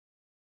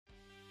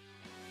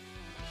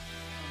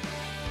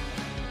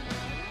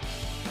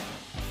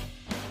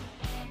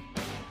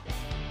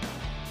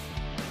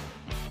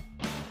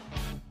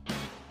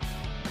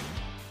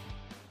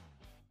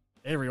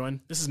Hey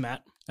everyone, this is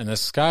Matt. And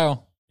this is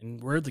Kyle.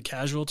 And we're the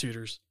Casual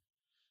Tutors.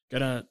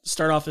 Gonna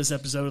start off this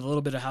episode with a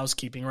little bit of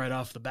housekeeping right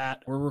off the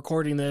bat. We're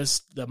recording this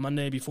the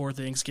Monday before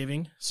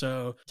Thanksgiving,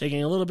 so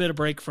taking a little bit of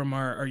break from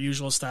our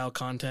usual style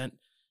content,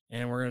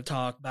 and we're going to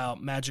talk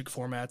about Magic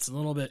Formats, a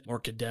little bit more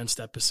condensed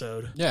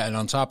episode. Yeah, and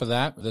on top of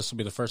that, this will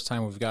be the first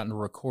time we've gotten to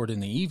record in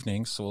the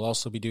evening, so we'll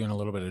also be doing a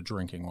little bit of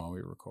drinking while we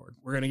record.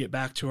 We're going to get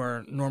back to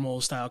our normal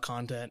style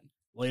content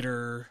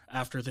later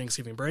after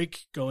Thanksgiving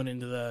break, going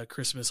into the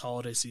Christmas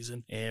holiday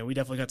season, and we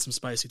definitely got some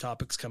spicy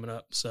topics coming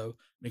up, so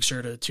make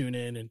sure to tune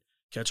in and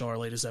catch all our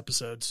latest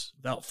episodes.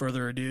 Without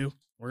further ado,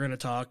 we're going to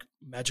talk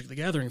Magic the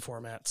Gathering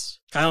formats.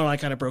 Kyle and I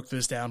kind of broke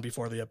this down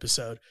before the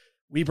episode.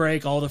 We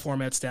break all the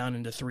formats down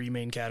into three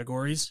main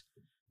categories.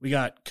 We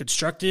got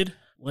Constructed,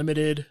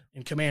 Limited,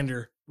 and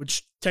Commander,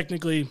 which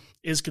technically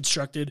is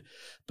Constructed,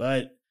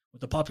 but with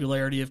the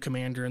popularity of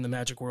Commander in the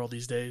Magic world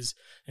these days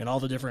and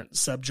all the different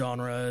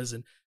subgenres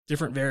and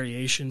different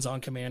variations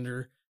on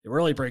Commander, it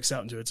really breaks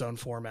out into its own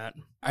format.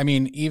 I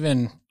mean,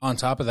 even on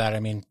top of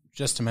that,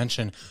 just to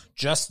mention,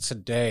 just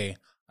today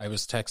I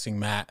was texting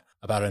Matt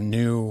about a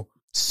new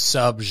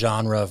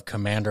subgenre of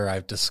Commander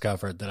I've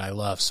discovered that I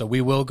love. So we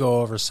will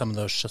go over some of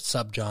those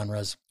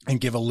subgenres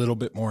and give a little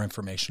bit more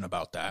information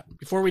about that.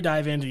 Before we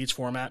dive into each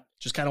format,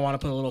 just kind of want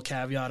to put a little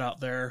caveat out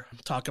there,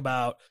 talk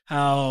about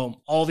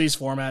how all these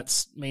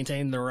formats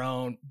maintain their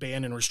own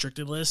banned and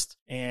restricted list.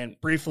 And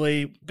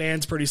briefly,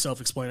 banned's pretty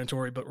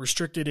self-explanatory, but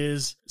restricted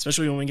is,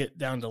 especially when we get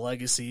down to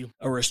Legacy,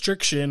 a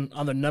restriction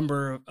on the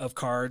number of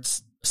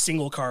cards,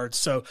 single cards.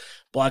 So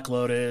Black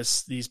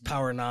Lotus, these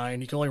Power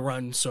 9, you can only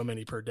run so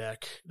many per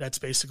deck. That's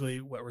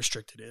basically what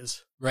restricted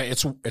is. Right.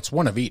 It's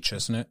one of each,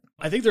 isn't it?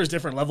 I think there's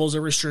different levels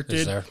of restricted.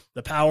 Is there?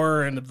 The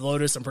Power and the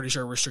Lotus, I'm pretty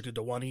sure, are restricted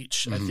to one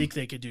each. Mm-hmm. I think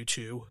they could do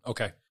two.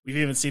 Okay. We've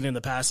even seen in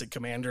the past at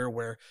Commander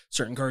where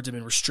certain cards have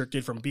been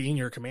restricted from being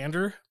your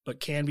Commander, but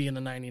can be in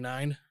the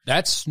 99.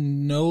 That's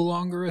no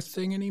longer a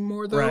thing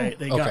anymore, though? Right.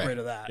 They got rid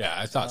of that. Yeah,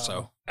 I thought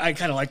so. I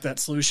kind of like that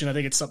solution. I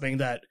think it's something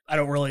that I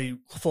don't really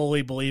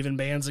fully believe in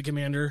bans of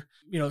Commander.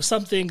 You know,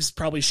 some things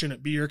probably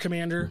shouldn't be your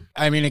Commander.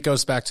 I mean, it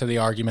goes back to the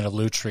argument of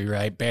Lutri,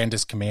 right? Banned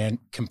as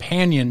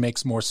companion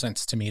makes more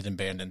sense to me than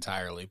banned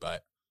entirely,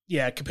 but...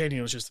 Yeah,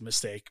 Companion was just a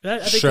mistake. I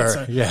think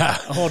sure,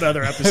 that's a whole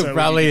other episode.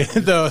 Probably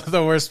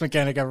the worst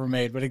mechanic ever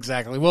made, but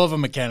exactly. We'll have a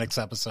mechanics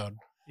episode.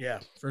 Yeah,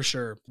 for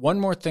sure.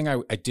 One more thing I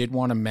did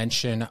want to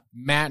mention,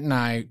 Matt and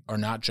I are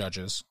not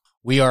judges.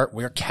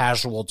 We're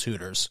casual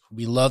tutors.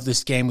 We love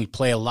this game. We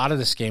play a lot of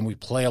this game. We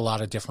play a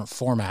lot of different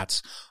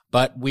formats,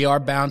 but we are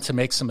bound to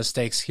make some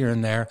mistakes here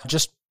and there.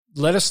 Just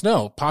let us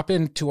know. Pop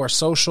into our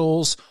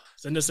socials.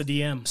 Send us a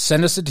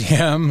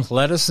DM.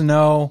 Let us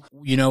know,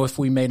 if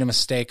we made a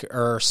mistake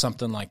or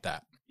something like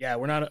that. Yeah,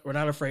 we're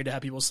not afraid to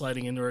have people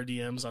sliding into our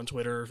DMs on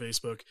Twitter or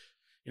Facebook.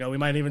 We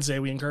might even say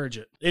we encourage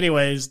it.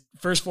 Anyways,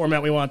 first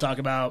format we want to talk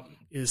about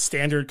is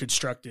Standard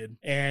Constructed.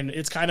 And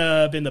it's kind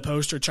of been the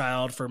poster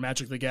child for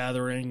Magic the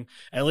Gathering,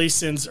 at least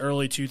since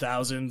early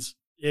 2000s.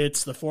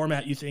 It's the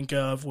format you think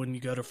of when you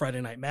go to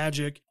Friday Night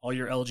Magic. All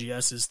your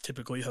LGSs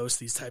typically host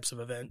these types of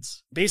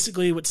events.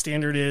 Basically, what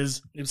Standard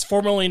is, it's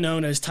formerly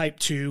known as Type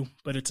 2,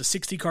 but it's a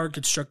 60-card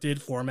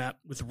constructed format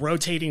with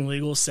rotating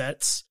legal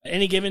sets. At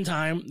any given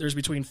time, there's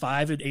between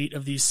 5 and 8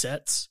 of these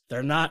sets.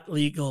 They're not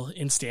legal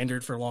in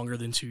Standard for longer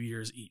than 2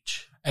 years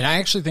each. And I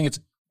actually think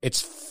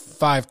it's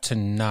 5 to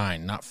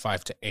 9, not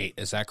 5 to 8.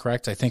 Is that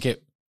correct? I think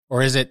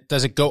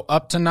does it go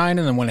up to 9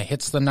 and then when it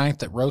hits the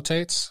 9th, it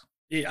rotates?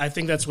 I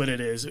think that's what it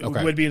is. It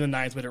would be in the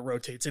 9th, but it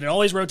rotates. And it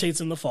always rotates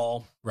in the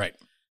fall. Right.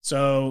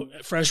 So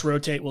fresh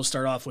rotate will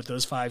start off with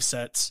those 5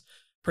 sets.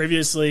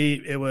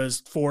 Previously, it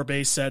was 4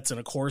 base sets and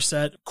a core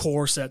set.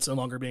 Core sets no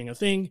longer being a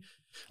thing.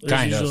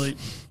 Kind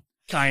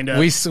of.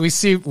 We've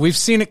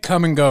seen it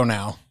come and go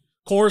now.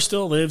 Core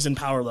still lives in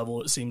power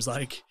level, it seems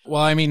like.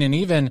 Well, and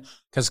even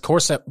because core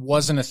set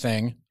wasn't a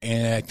thing,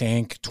 and I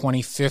think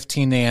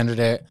 2015 they ended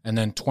it, and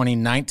then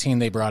 2019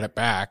 they brought it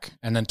back,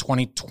 and then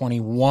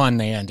 2021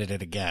 they ended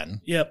it again.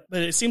 Yep,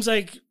 but it seems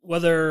like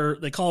whether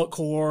they call it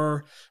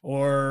core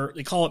or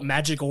they call it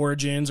Magic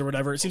Origins or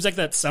whatever, it seems like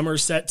that summer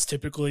set's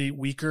typically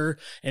weaker,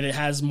 and it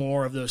has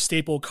more of those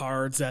staple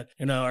cards that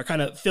are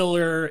kind of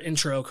filler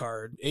intro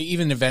card.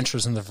 Even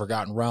Adventures in the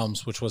Forgotten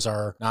Realms, which was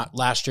our not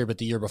last year but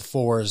the year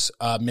before's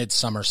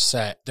midsummer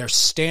set, they're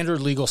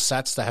standard legal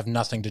sets that have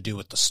nothing to do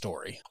with the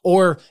story.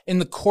 Or in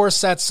the core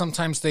sets,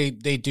 sometimes they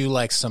do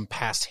like some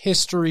past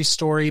history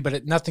story,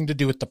 but nothing to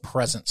do with the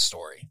present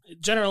story.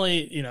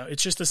 Generally,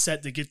 it's just a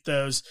set to get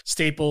those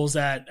staples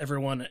that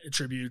everyone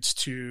attributes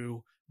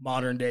to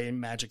modern day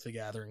Magic the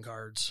Gathering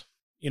cards.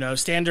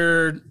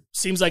 Standard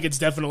seems like it's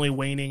definitely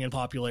waning in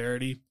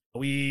popularity.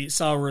 We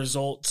saw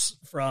results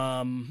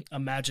from a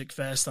Magic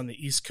Fest on the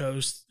East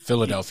Coast.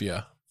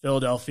 Philadelphia,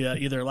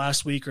 either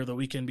last week or the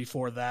weekend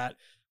before that,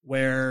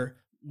 where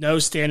no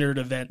Standard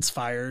events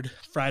fired.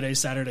 Friday,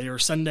 Saturday, or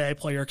Sunday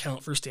player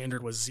count for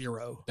Standard was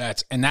 0.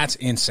 That's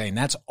insane.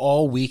 That's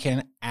all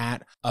weekend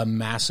at a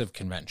massive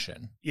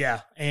convention.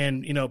 Yeah.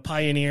 And,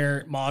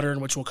 Pioneer, Modern,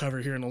 which we'll cover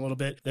here in a little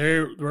bit,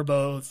 we're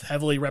both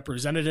heavily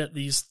represented at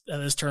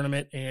this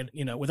tournament. And,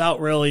 without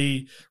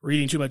really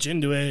reading too much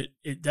into it,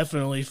 it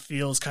definitely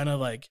feels kind of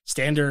like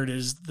Standard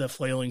is the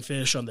flailing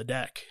fish on the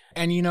deck.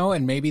 And,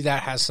 and maybe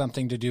that has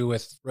something to do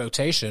with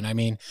rotation. I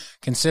mean,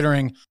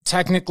 considering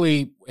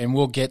technically, and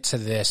we'll get to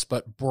this,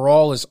 but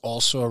Brawl is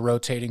also a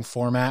rotating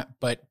format,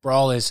 but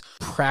Brawl is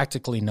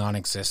practically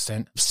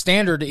non-existent.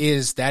 Standard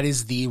is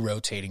the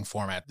rotating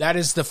format. That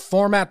is the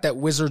format that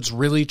Wizards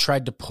really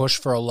tried to push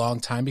for a long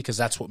time because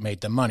that's what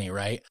made them money,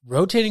 right?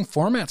 Rotating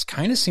formats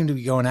kind of seem to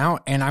be going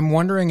out, and I'm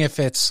wondering if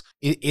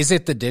is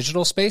it the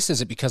digital space?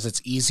 Is it because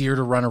it's easier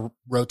to run a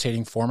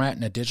rotating format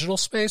in a digital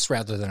space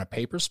rather than a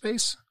paper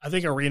space? I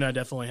think Arena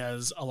definitely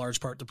has a large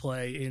part to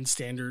play in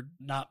Standard,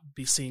 not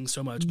be seeing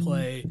so much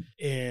play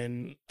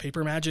in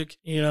paper Magic.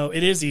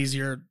 It is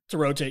easier to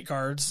rotate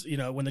cards.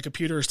 When the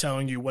computer is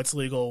telling you what's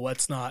legal,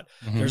 what's not,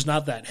 there's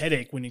not that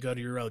headache when you go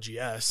to your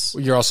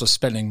LGS. You're also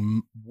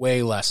spending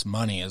way less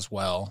money as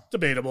well.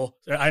 Debatable.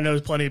 I know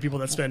plenty of people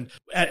that spend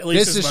at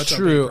least as much. This is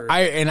true. On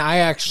paper. I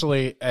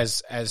actually,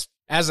 as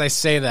I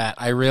say that,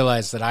 I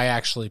realize that I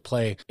actually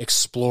play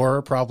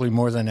Explorer probably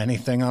more than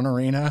anything on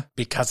Arena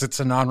because it's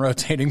a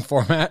non-rotating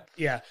format.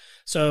 Yeah.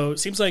 So it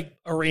seems like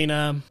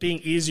Arena being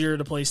easier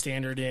to play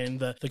Standard in,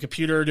 the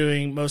computer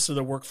doing most of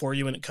the work for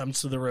you when it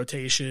comes to the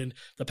rotation,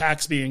 the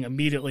packs being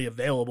immediately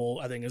available,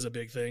 I think is a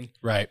big thing.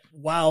 Right.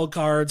 Wild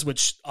cards,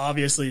 which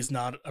obviously is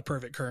not a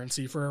perfect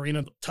currency for Arena,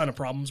 a ton of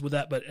problems with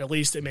that, but at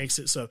least it makes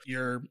it so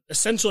you're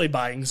essentially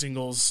buying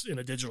singles in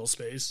a digital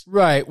space.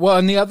 Right. Well,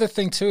 and the other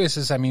thing too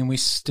is I mean, we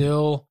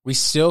still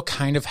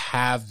kind of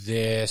have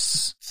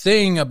this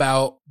thing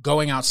about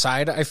going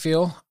outside. I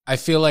feel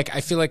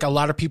like a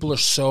lot of people are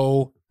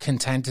so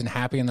content and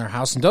happy in their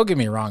house. And don't get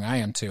me wrong, I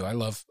am too. I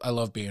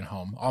love being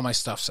home. All my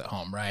stuff's at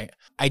home, right?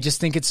 I just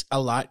think it's a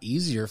lot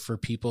easier for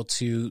people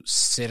to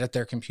sit at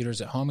their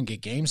computers at home and get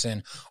games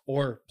in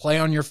or play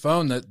on your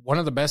phone. That one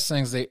of the best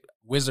things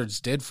Wizards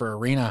did for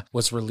Arena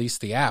was release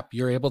the app.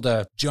 You're able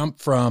to jump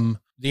from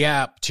the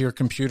app to your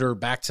computer,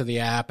 back to the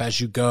app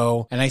as you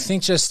go. And I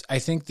think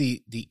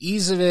the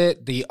ease of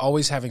it, the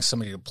always having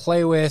somebody to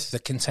play with, the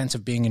content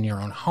of being in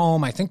your own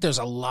home, I think there's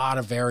a lot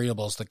of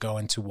variables that go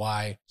into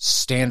why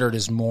Standard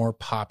is more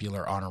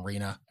popular on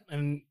Arena.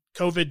 And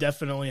COVID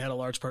definitely had a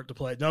large part to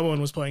play. No one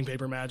was playing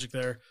paper Magic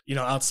there,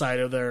 outside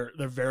of their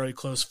very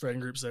close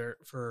friend groups there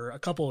for a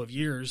couple of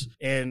years.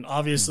 And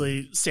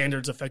obviously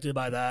Standard's affected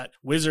by that.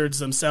 Wizards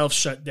themselves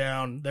shut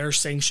down their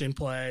sanctioned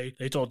play.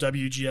 They told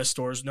WGS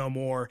stores no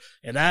more.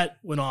 And that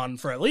went on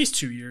for at least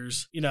 2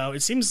 years.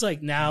 It seems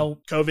like now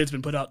COVID's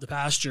been put out to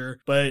pasture,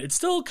 but it's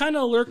still kind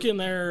of lurking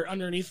there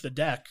underneath the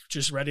deck,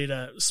 just ready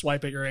to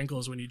swipe at your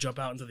ankles when you jump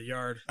out into the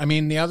yard. I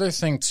mean, the other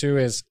thing too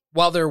is,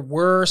 while there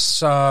were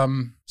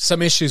some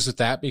issues with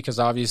that, because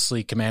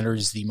obviously Commander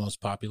is the most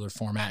popular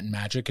format in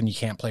Magic and you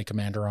can't play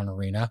Commander on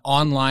Arena.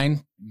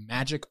 Online,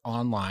 Magic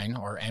Online,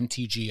 or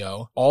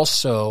MTGO,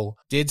 also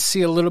did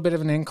see a little bit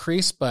of an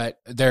increase, but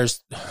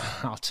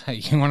I'll tell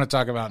you want to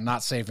talk about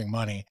not saving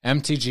money.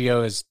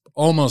 MTGO is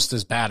almost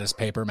as bad as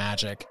paper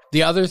Magic.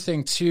 The other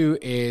thing too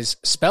is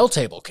Spell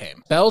Table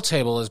came. Spell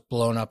Table has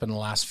blown up in the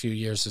last few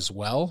years as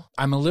well.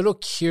 I'm a little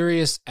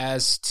curious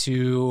as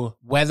to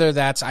whether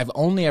I've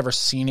only ever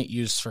seen it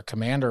used for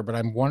Commander, but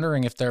I'm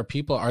wondering if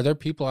are there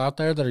people out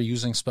there that are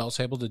using Spell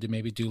Table to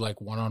maybe do like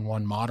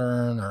one-on-one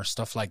Modern or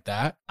stuff like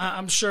that?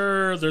 I'm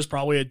sure there's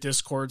probably a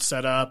Discord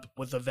set up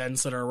with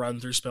events that are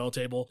run through Spell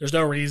Table. There's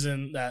no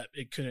reason that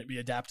it couldn't be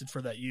adapted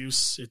for that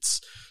use.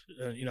 It's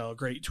a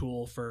great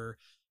tool for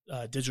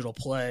digital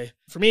play.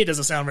 For me, it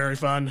doesn't sound very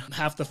fun.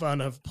 Half the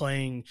fun of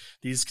playing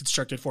these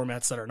constructed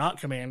formats that are not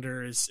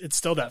Commander is it's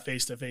still that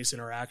face-to-face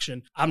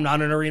interaction. I'm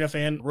not an Arena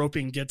fan.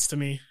 Roping gets to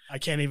me. I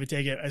can't even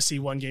take it. I see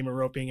one game of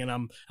roping and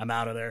I'm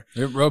out of there.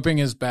 Roping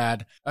is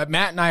bad.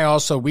 Matt and I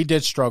also, we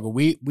did struggle.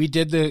 We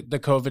did the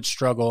COVID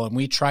struggle and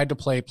we tried to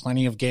play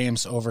plenty of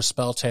games over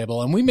Spell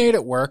Table and we made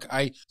it work.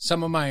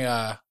 Some of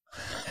my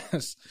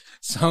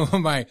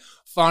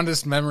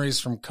fondest memories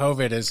from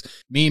COVID is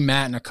me,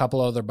 Matt, and a couple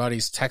other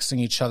buddies texting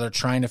each other,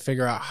 trying to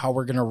figure out how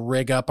we're going to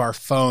rig up our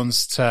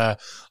phones to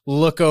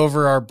look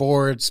over our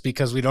boards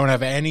because we don't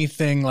have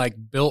anything like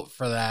built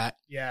for that.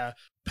 Yeah.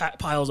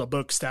 Piles of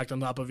books stacked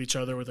on top of each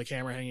other with a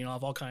camera hanging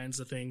off, all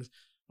kinds of things.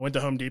 I went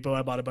to Home Depot.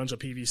 I bought a bunch of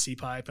PVC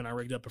pipe and I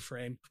rigged up a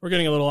frame. We're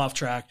getting a little off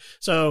track.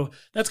 So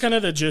that's kind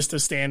of the gist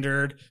of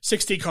Standard.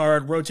 60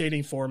 card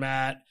rotating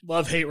format.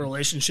 Love-hate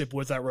relationship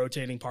with that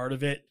rotating part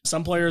of it.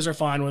 Some players are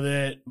fine with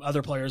it.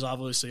 Other players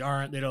obviously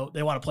aren't.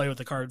 They want to play with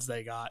the cards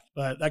they got.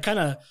 But that kind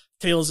of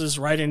tails us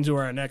right into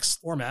our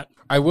next format.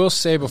 I will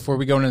say before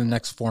we go into the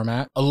next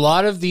format, a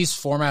lot of these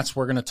formats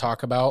we're going to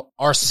talk about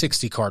are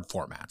 60 card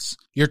formats.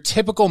 Your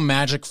typical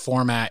Magic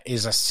format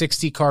is a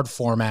 60 card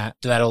format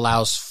that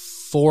allows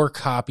 4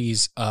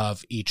 copies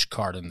of each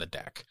card in the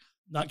deck.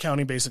 Not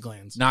counting basic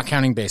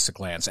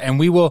lands. And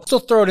we will still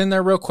throw it in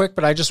there real quick,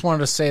 but I just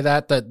wanted to say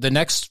that the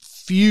next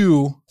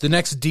the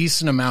next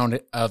decent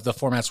amount of the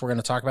formats we're going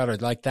to talk about are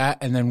like that,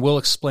 and then we'll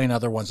explain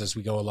other ones as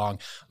we go along.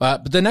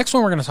 But the next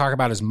one we're going to talk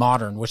about is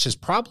Modern, which is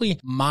probably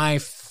my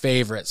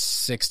favorite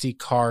 60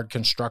 card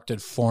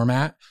constructed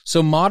format.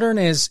 So Modern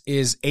is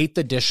 8th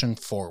edition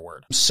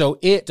forward. So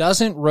it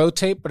doesn't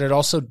rotate, but it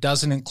also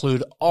doesn't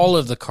include all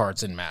of the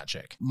cards in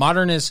Magic.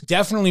 Modern is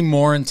definitely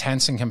more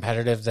intense and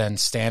competitive than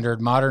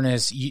Standard. Modern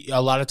is,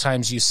 a lot of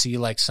times you see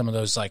like some of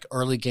those like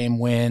early game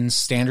wins.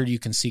 Standard you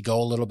can see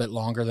go a little bit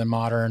longer than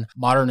Modern.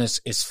 Modern is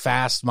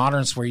fast.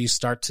 Modern's where you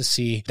start to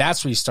see,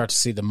 that's where you start to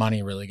see the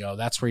money really go.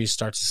 That's where you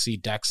start to see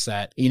decks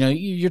that,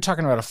 you're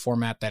talking about a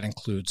format that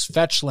includes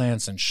fetch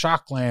lands and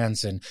shock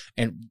lands, and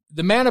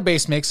the mana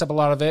base makes up a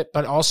lot of it,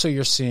 but also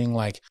you're seeing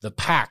like the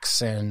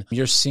packs, and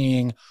you're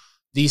seeing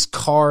these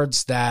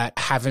cards that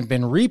haven't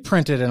been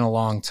reprinted in a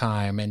long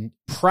time. And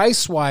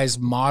price-wise,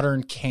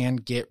 Modern can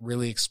get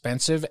really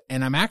expensive,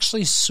 and I'm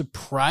actually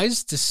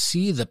surprised to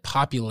see the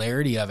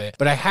popularity of it.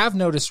 But I have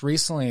noticed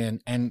recently,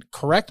 and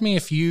correct me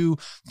if you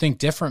think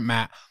different,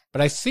 Matt,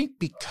 but I think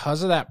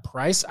because of that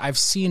price, I've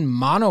seen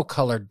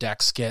monocolored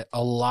decks get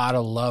a lot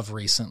of love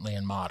recently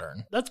in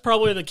Modern. That's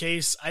probably the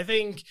case. I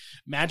think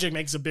Magic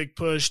makes a big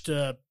push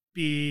to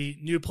be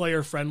new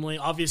player friendly.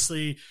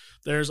 Obviously,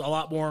 there's a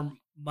lot more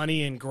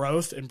money and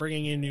growth, and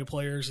bringing in new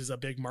players is a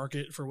big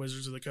market for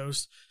Wizards of the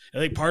Coast. I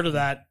think part of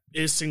that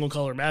is single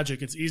color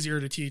Magic. It's easier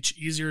to teach,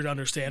 easier to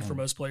understand for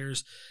most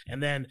players,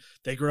 and then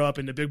they grow up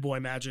into big boy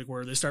Magic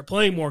where they start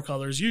playing more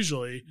colors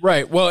usually.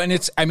 Right. Well, and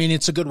it's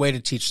a good way to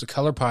teach the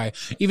color pie,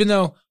 even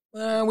though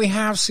we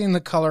have seen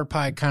the color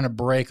pie kind of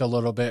break a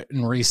little bit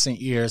in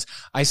recent years.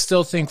 I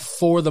still think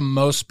for the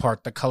most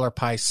part, the color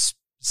pie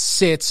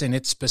sits in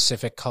its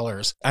specific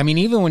colors. I mean,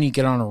 even when you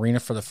get on Arena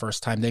for the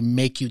first time, they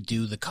make you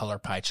do the color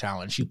pie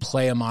challenge. You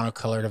play a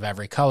monocolored of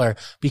every color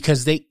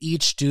because they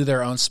each do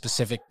their own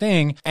specific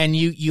thing, and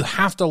you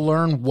have to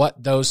learn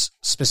what those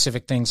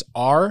specific things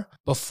are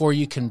before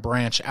you can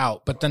branch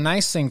out. But the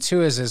nice thing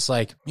too is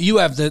like you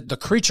have the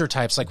creature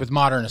types, like with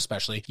Modern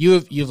especially, you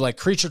have like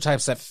creature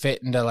types that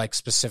fit into like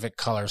specific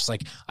colors.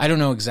 Like I don't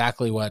know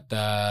exactly what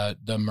the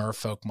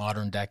Merfolk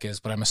Modern deck is,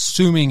 but I'm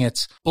assuming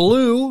it's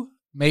blue,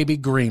 maybe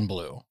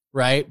green-blue,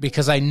 right?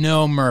 Because I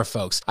know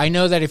merfolks. I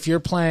know that if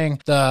you're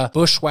playing the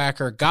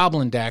Bushwhacker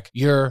Goblin deck,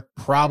 you're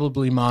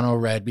probably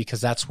mono-red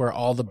because that's where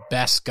all the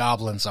best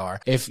goblins are.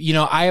 If,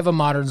 I have a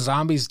Modern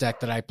Zombies deck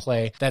that I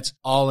play that's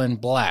all in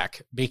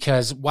black,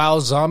 because while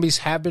zombies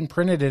have been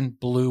printed in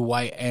blue,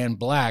 white, and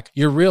black,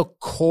 your real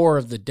core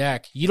of the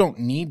deck, you don't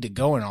need to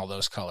go in all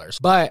those colors.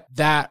 But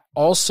that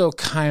also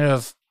kind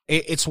of,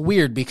 it's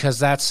weird because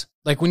that's,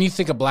 like when you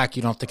think of black,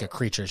 you don't think of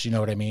creatures. You know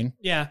what I mean?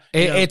 Yeah.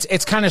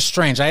 It's kind of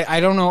strange. I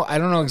don't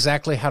know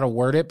exactly how to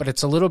word it, but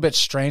it's a little bit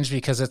strange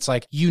because it's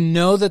like,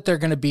 that they're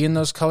going to be in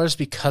those colors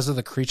because of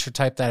the creature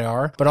type they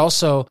are. But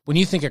also when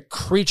you think of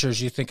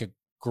creatures, you think of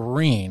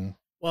green.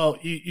 Well,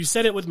 you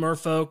said it with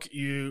Merfolk.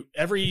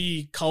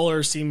 Every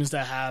color seems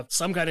to have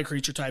some kind of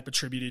creature type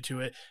attributed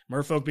to it.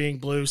 Merfolk being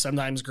blue,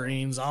 sometimes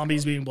green,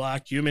 zombies being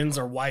black, humans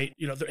are white.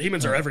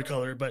 Humans are every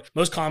color, but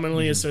most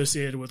commonly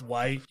associated with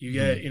white. You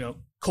get,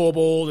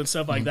 kobold and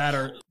stuff like that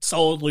are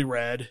solidly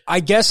red. I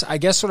guess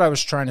what I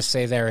was trying to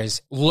say there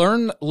is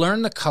learn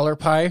the color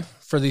pie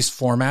for these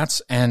formats,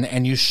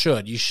 and you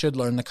should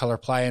learn the color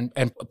pie,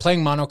 and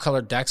playing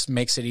monocolored decks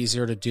makes it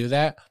easier to do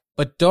that.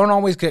 But don't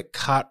always get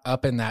caught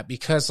up in that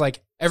because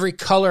like every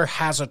color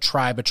has a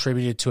tribe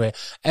attributed to it.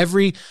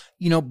 Every,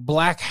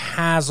 black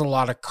has a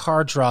lot of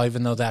card draw,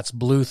 even though that's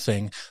blue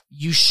thing.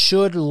 You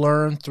should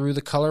learn through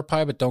the color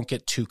pie, but don't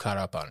get too caught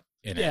up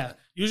in it. Yeah.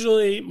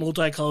 Usually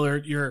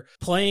multicolored, you're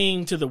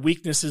playing to the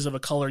weaknesses of a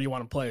color you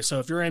want to play. So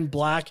if you're in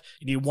black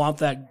and you want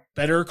that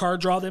better card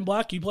draw than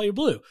black, you play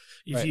blue.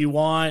 If you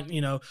want,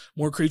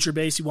 more creature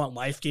base, you want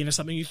life gain or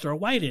something, you throw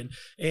white in.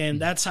 And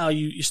that's how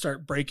you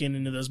start breaking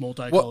into those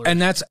multicolors. Well,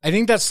 and I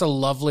think that's the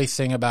lovely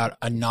thing about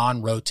a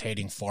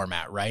non-rotating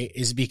format, right?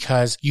 Is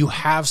because you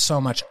have so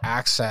much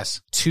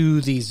access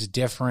to these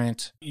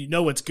different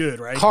what's good,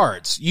 right?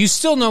 Cards. You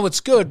still know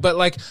what's good, but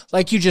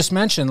like you just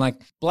mentioned, like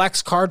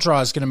black's card draw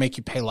is going to make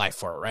you pay life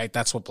for it, right?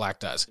 That's what black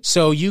does.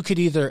 So you could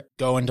either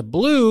go into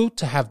blue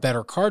to have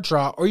better card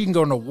draw, or you can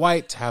go into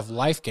white to have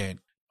life gain.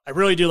 I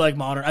really do like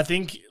Modern. I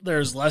think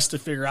there's less to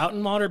figure out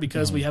in Modern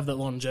because we have the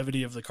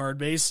longevity of the card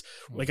base.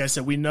 Like I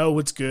said, we know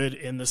what's good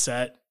in the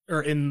set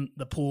or in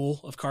the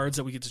pool of cards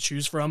that we get to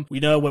choose from. We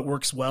know what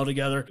works well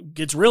together. It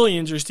gets really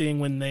interesting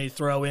when they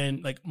throw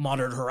in like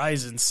Modern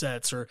Horizon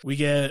sets, or we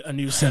get a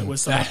new set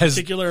with something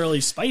particularly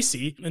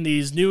spicy, and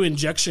these new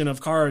injection of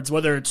cards,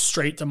 whether it's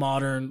straight to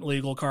Modern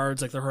legal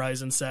cards like the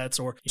Horizon sets,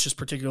 or it's just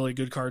particularly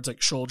good cards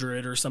like Shoulder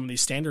or some of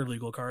these standard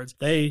legal cards.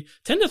 They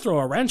tend to throw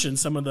a wrench in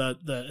some of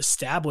the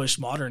established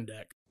Modern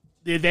deck.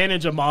 The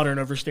advantage of Modern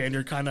over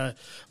Standard, kind of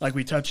like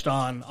we touched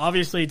on,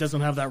 obviously it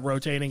doesn't have that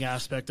rotating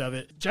aspect of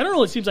it.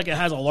 Generally, it seems like it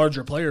has a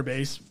larger player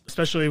base,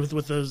 especially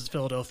with those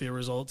Philadelphia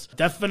results.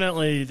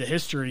 Definitely the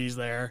history is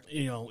there.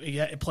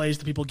 It plays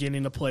to people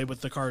getting to play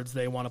with the cards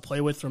they want to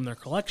play with from their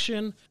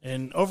collection.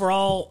 And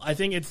overall, I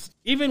think it's,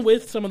 even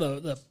with some of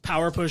the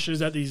power pushes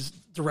that these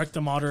direct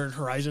to modern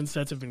Horizon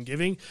sets have been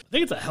giving. I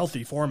think it's a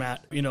healthy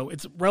format.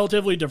 It's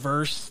relatively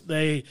diverse.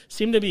 They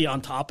seem to be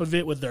on top of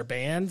it with their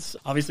bans.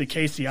 Obviously,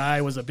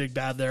 KCI was a big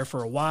bad there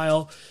for a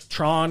while.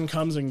 Tron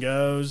comes and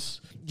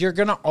goes. You're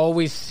going to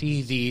always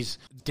see these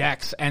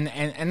decks, and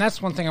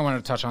that's one thing I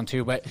want to touch on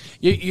too, but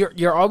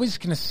you're always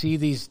going to see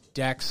these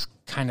decks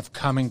kind of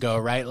come and go,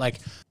 right? Like,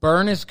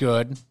 Burn is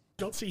good.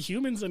 Don't see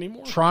humans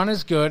anymore. Tron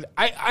is good.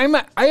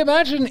 I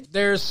imagine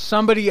there's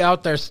somebody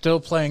out there still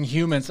playing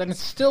humans, and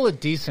it's still a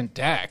decent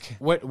deck.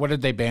 What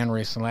did they ban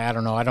recently? I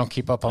don't know. I don't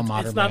keep up on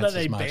modern. It's not that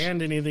they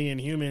banned anything in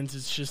humans.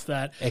 It's just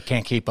that it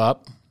can't keep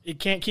up. It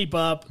can't keep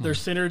up. There's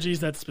synergies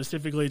that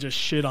specifically just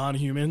shit on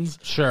humans.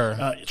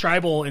 Sure.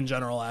 Tribal in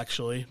general,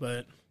 actually,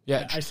 but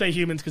yeah, I say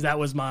humans because that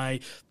was my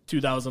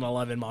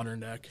 2011 modern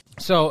deck.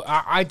 So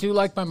I do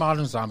like my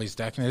modern zombies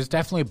deck, and it's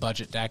definitely a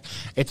budget deck.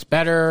 It's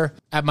better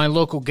at my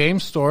local game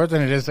store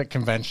than it is at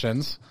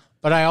conventions.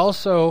 But I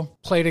also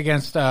played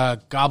against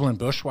a Goblin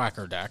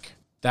Bushwhacker deck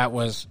that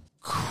was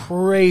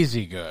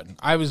crazy good.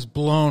 I was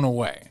blown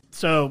away.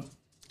 So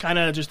kind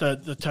of just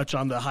to touch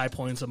on the high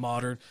points of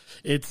modern,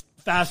 it's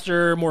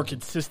faster, more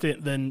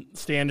consistent than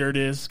standard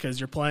is because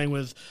you're playing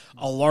with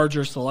a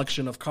larger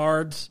selection of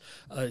cards,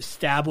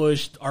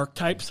 established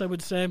archetypes, I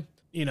would say.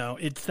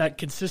 It's that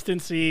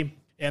consistency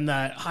and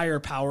that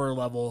higher power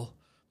level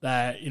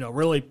that,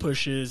 really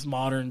pushes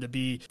modern to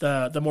be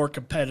the more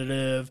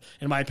competitive,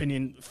 in my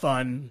opinion,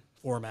 fun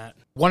format.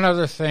 One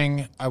other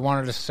thing I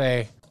wanted to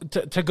say,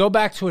 to go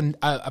back to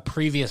a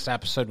previous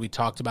episode we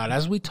talked about,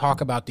 as we talk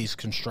about these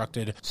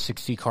constructed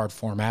 60-card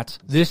formats,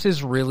 this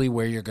is really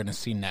where you're going to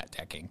see net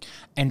decking.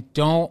 And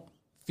don't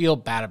feel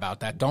bad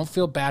about that. Don't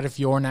feel bad if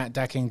you're net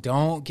decking.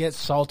 Don't get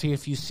salty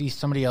if you see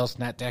somebody else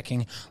net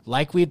decking.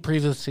 Like we had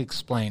previously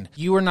explained,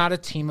 you are not a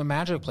team of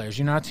Magic players.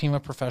 You're not a team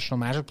of professional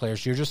Magic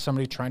players. You're just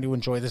somebody trying to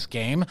enjoy this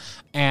game,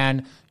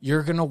 and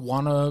you're going to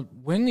want to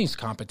win these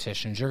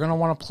competitions. You're going to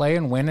want to play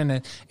and win,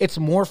 and it's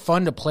more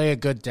fun to play a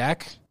good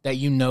deck that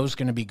you know is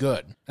going to be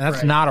good. And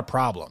that's not a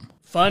problem.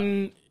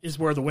 Fun is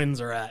where the wins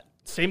are at.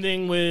 Same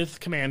thing with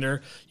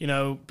Commander.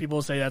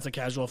 People say that's a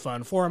casual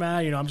fun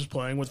format. I'm just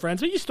playing with friends,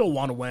 but you still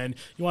want to win.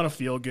 You want to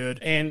feel good.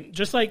 And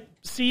just like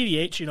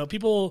CEDH,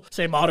 people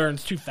say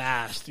Modern's too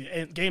fast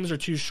and games are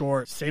too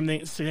short.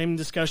 Same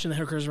discussion that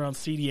occurs around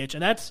CEDH.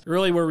 And that's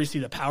really where we see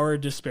the power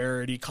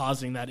disparity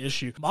causing that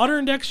issue.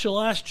 Modern decks should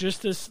last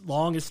just as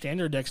long as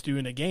standard decks do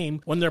in a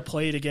game when they're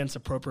played against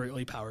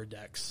appropriately powered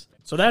decks.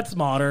 So that's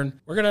Modern.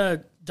 We're going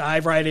to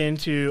dive right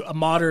into a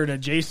modern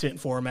adjacent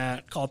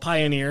format called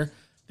Pioneer.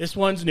 This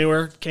one's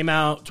newer, came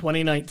out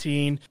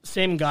 2019,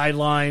 same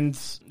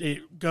guidelines.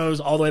 It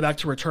goes all the way back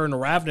to Return to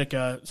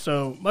Ravnica,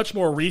 so much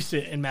more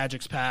recent in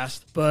Magic's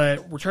past.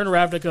 But Return to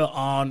Ravnica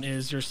on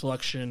is your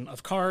selection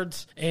of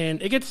cards,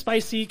 and it gets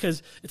spicy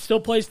because it still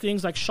plays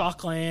things like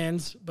shock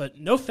lands, but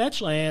no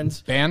fetch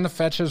lands. Ban the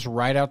fetches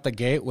right out the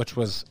gate, which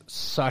was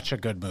such a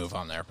good move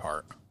on their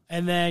part.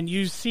 And then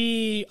you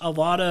see a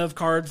lot of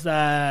cards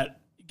that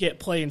get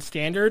play in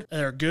standard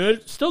that are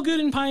good, still good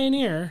in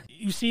Pioneer.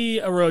 You see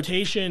a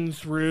rotation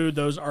through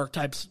those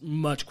archetypes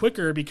much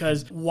quicker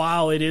because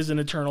while it is an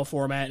eternal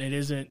format and it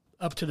isn't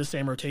up to the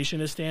same rotation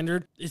as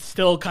standard, it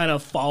still kind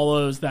of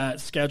follows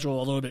that schedule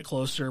a little bit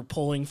closer,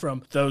 pulling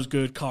from those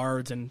good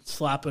cards and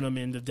slapping them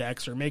into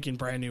decks or making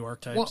brand new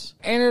archetypes. Well,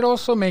 and it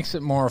also makes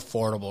it more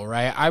affordable,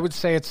 right? I would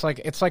say it's like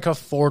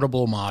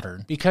affordable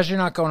modern because you're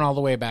not going all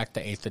the way back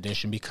to 8th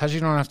edition, because you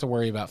don't have to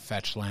worry about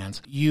fetch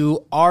lands.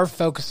 You are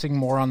focusing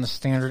more on the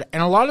standard,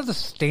 and a lot of the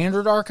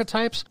standard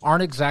archetypes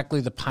aren't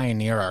exactly the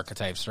Pioneer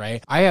archetypes,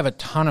 right? I have a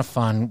ton of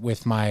fun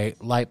with my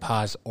Light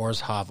Pause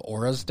Orzhov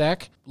Auras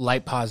deck.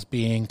 Light Pause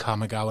being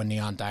Kamigawa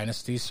Neon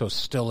Dynasty, so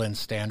still in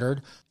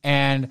standard.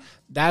 And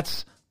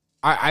that's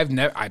I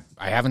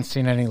haven't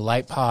seen any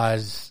Light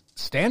Pause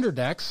standard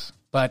decks,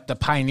 but the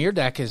Pioneer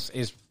deck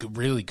is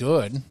really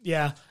good.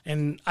 Yeah,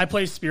 and I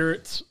play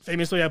Spirits.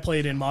 Famously, I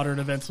played in modern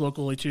events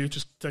locally too,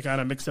 just to kind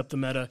of mix up the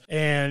meta.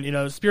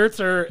 And, Spirits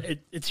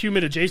it's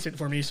human adjacent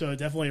for me, so it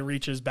definitely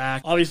reaches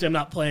back. Obviously, I'm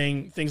not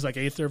playing things like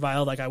Aether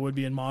Vial like I would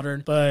be in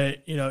modern,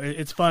 but,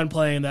 it's fun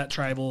playing that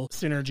tribal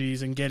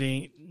synergies and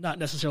getting not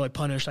necessarily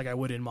punished like I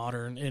would in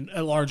modern, in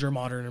a larger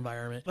modern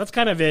environment. That's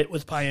kind of it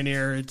with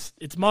Pioneer.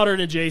 It's modern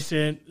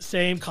adjacent,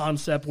 same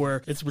concept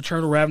where it's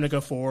Return to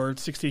Ravnica forward,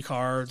 60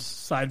 cards,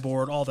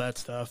 sideboard, all that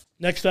stuff.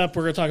 Next up,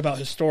 we're going to talk about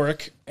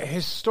Historic.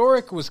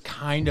 Historic was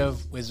kind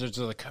of Wizards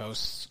of the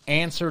Coast's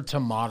answer to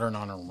Modern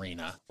on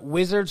Arena.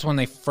 Wizards, when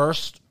they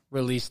first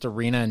released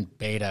Arena and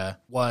Beta,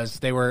 was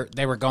they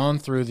were going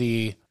through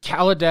the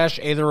Kaladesh,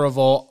 Aether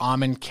Revolt,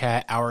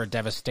 Amonkhet, Hour of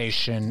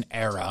Devastation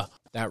era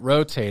that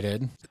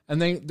rotated, and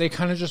they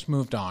kind of just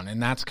moved on,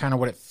 and that's kind of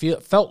what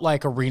it felt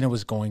like Arena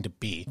was going to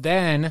be.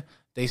 Then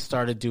they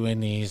started doing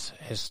these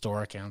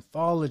historic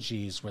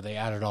anthologies where they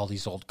added all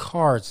these old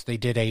cards. They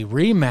did a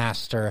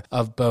remaster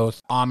of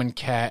both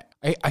Amonkhet.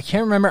 I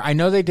can't remember. I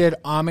know they did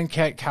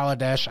Amonkhet,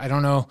 Kaladesh. I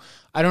don't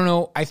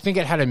know. I think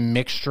it had a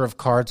mixture of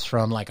cards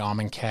from like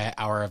Amonkhet,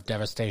 Hour of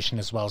Devastation,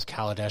 as well as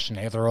Kaladesh and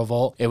Aether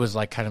Revolt. It was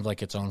like kind of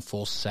like its own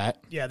full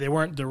set. Yeah, they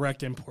weren't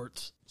direct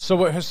imports. So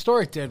what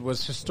Historic did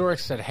was Historic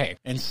said, hey,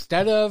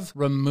 instead of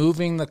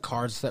removing the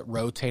cards that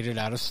rotated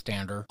out of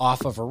Standard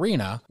off of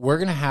Arena, we're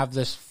going to have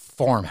this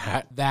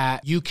format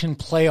that you can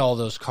play all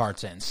those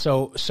cards in.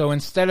 So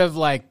instead of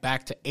like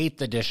back to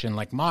 8th edition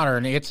like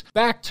Modern, it's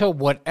back to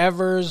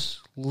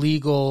whatever's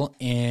legal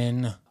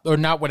in, or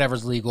not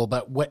whatever's legal,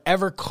 but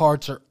whatever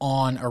cards are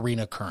on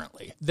Arena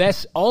currently.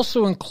 This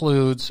also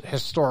includes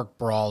Historic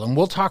Brawl, and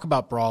we'll talk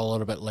about Brawl a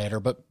little bit later,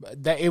 but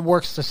it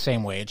works the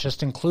same way. It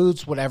just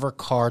includes whatever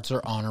cards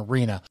are on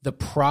Arena. The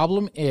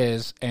problem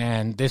is,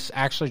 and this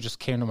actually just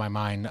came to my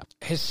mind,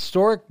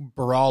 Historic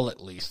Brawl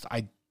at least,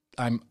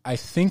 I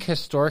think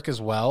Historic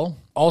as well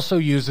also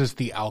uses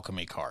the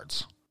Alchemy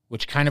cards,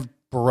 which kind of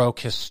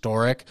broke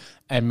Historic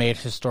and made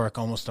Historic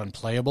almost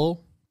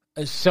unplayable.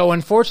 So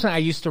unfortunately, I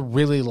used to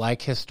really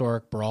like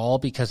Historic Brawl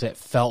because it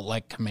felt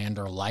like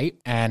Commander Light,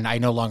 and I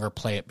no longer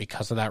play it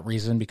because of that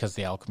reason, because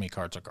the Alchemy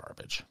cards are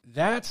garbage.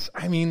 That's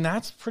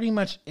pretty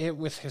much it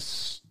with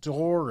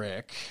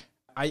Historic.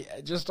 I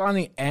just on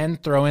the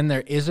end throw in,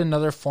 there is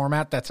another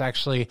format that's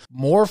actually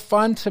more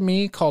fun to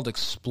me called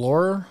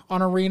Explorer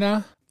on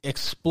Arena.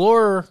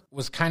 Explorer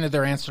was kind of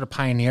their answer to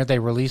Pioneer. They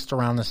released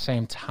around the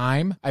same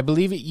time. I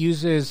believe it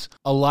uses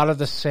all of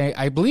the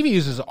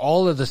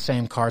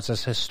same cards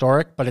as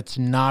Historic, but it's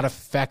not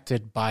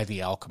affected by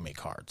the Alchemy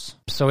cards.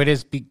 So it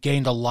has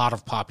gained a lot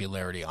of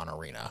popularity on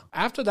Arena.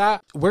 After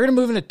that, we're going to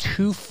move into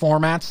two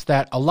formats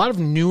that a lot of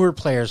newer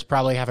players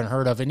probably haven't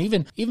heard of. And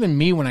even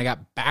me, when I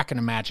got back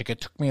into Magic,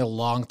 it took me a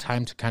long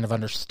time to kind of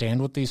understand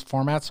what these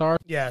formats are.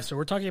 Yeah, so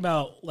we're talking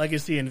about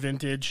Legacy and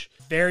Vintage.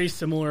 Very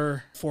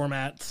similar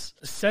formats.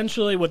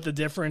 Essentially, what the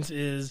difference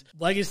is,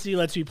 Legacy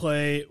lets you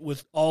play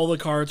with all the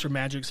cards from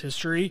Magic's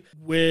history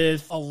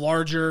with a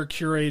larger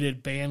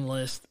curated ban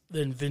list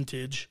than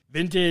Vintage.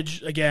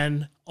 Vintage,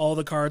 again, all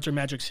the cards from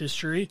Magic's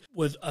history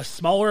with a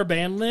smaller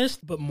ban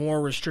list, but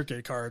more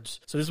restricted cards.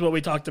 So this is what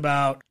we talked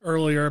about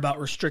earlier about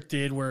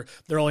restricted, where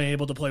they're only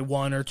able to play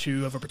one or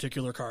two of a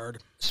particular card.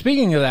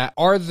 Speaking of that,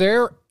 are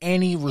there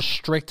any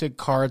restricted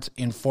cards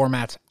in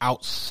formats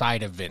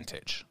outside of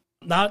Vintage?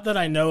 Not that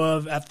I know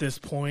of at this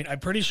point. I'm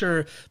pretty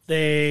sure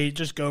they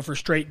just go for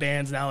straight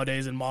bans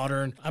nowadays in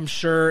Modern. I'm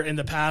sure in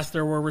the past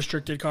there were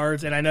restricted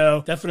cards, and I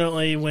know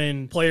definitely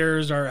when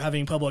players are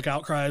having public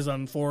outcries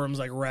on forums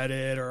like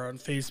Reddit or on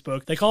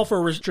Facebook, they call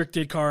for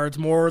restricted cards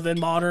more than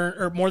Modern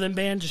or more than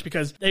banned, just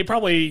because they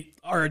probably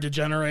are a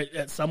degenerate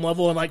at some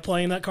level and like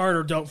playing that card,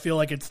 or don't feel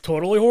like it's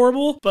totally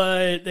horrible,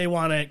 but they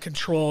want it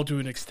controlled to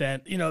an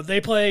extent. You know, they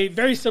play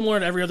very similar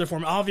to every other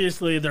form.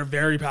 Obviously, they're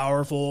very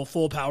powerful,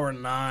 full power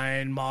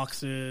 9,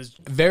 Moxes.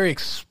 Very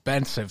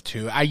expensive,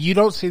 too. You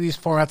don't see these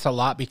formats a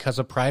lot because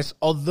of price,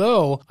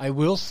 although I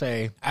will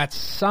say at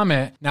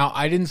Summit, now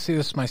I didn't see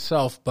this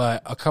myself,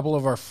 but a couple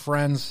of our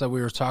friends that we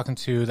were talking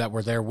to that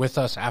were there with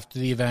us after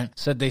the event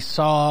said they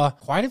saw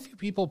quite a few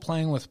people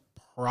playing with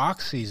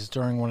proxies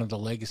during one of the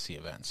Legacy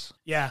events.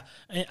 Yeah,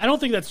 I don't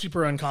think that's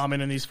super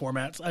uncommon in these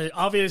formats.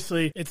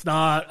 Obviously, it's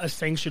not a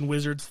sanctioned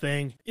Wizards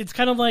thing. It's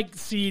kind of like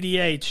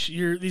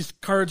CEDH. These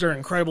cards are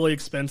incredibly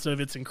expensive.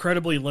 It's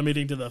incredibly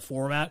limiting to the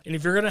format. And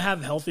if you're going to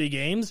have healthy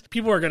games,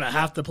 people are going to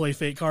have to play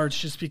fake cards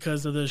just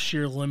because of the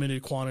sheer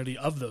limited quantity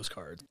of those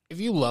cards. If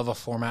you love a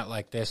format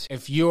like this,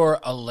 if you're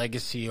a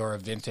Legacy or a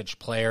Vintage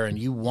player and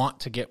you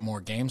want to get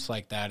more games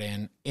like that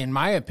in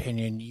my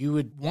opinion, you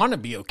would want to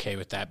be okay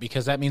with that,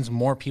 because that means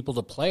more people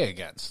to play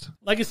against.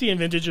 Legacy and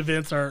Vintage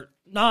events are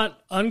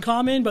not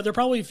uncommon, but they're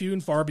probably few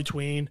and far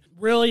between.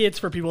 Really, it's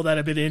for people that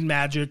have been in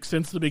Magic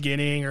since the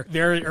beginning or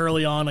very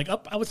early on,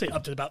 I would say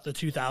up to about the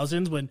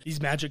 2000s, when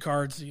these Magic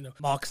cards,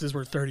 Moxes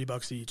were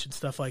 $30 each and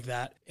stuff like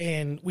that.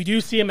 And we do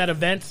see them at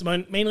events,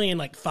 mainly in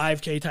like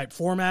 5K type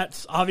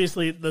formats.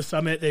 Obviously, the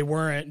Summit, they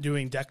weren't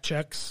doing deck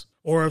checks.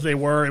 Or if they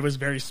were, it was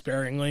very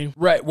sparingly.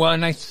 Right. Well,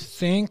 and I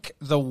think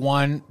the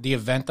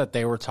event that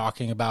they were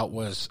talking about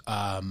was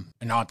an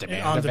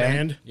on-demand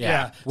event.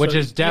 Yeah. Which so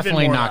is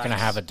definitely not going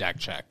to have a deck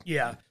check.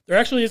 Yeah. There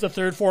actually is a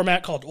third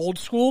format called Old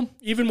School,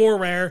 even more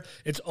rare.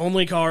 It's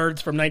only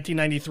cards from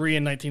 1993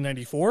 and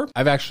 1994.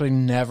 I've actually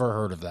never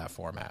heard of that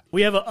format.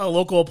 We have a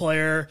local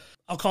player.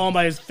 I'll call him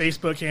by his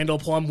Facebook handle,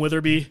 Plum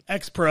Witherby,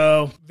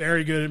 ex-pro,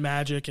 very good at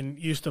Magic, and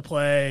used to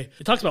play.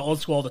 He talks about Old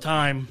School all the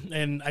time,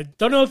 and I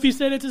don't know if he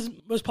said it's his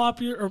most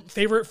popular or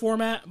favorite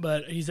format,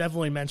 but he's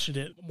definitely mentioned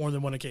it more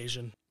than one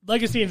occasion.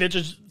 Legacy and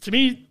Vintage, to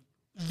me,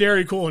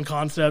 very cool in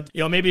concept.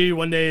 Maybe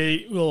one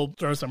day we'll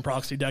throw some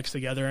proxy decks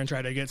together and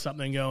try to get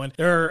something going.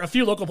 There are a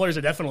few local players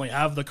that definitely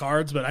have the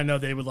cards, but I know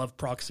they would love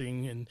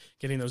proxying and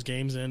getting those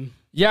games in.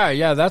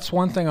 Yeah, that's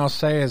one thing I'll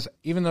say is,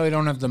 even though I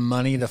don't have the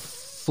money to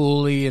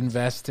fully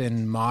invest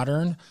in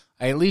Modern,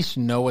 I at least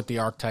know what the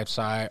archetypes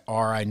are.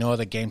 I know how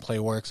the gameplay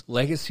works.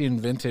 Legacy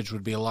and Vintage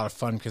would be a lot of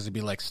fun because it'd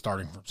be like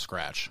starting from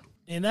scratch.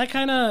 And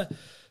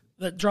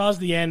that draws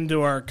the end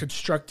to our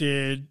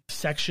constructed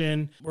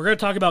section. We're going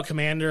to talk about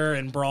Commander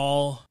and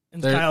Brawl.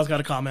 And Kyle's got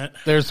a comment.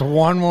 There's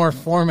one more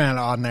format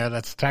on there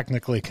that's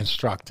technically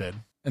constructed,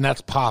 and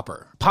that's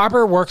Pauper.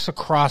 Pauper works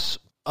across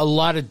a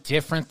lot of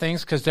different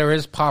things because there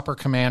is Pauper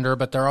Commander,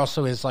 but there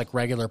also is like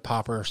regular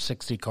Pauper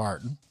 60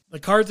 card.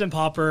 The cards in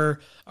Pauper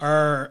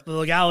the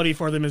legality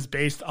for them is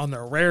based on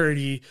their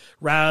rarity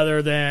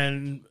rather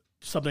than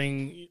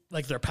something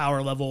like their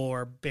power level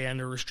or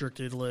banned or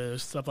restricted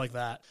list, stuff like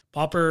that.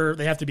 Pauper,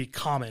 they have to be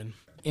common.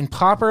 In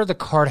Pauper, the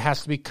card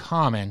has to be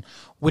common,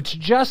 which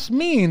just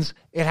means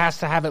it has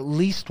to have at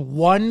least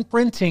one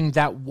printing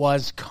that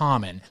was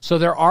common. So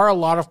there are a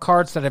lot of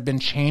cards that have been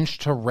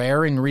changed to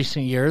rare in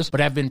recent years, but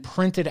have been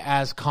printed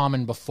as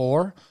common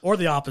before. Or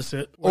the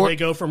opposite, where they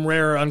go from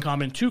rare or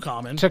uncommon to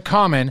common. To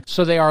common,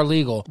 so they are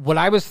legal. What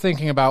I was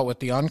thinking about with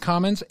the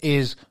uncommons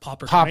is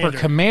Pauper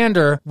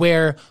Commander,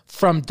 where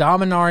from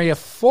Dominaria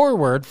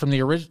forward, from the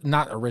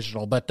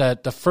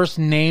the first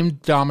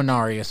named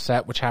Dominaria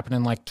set, which happened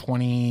in like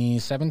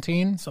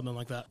 2017. Something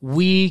like that.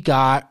 We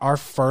got our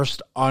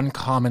first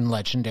uncommon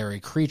legendary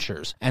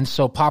creatures. And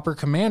so Pauper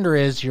Commander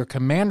is your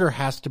commander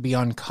has to be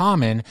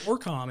uncommon. Or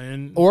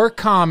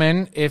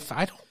common. If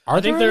I don't. I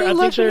think there's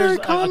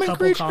a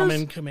couple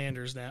common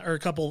commanders now, or a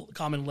couple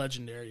common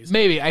legendaries.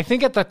 Maybe. I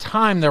think at the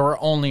time there were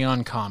only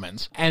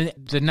uncommons. And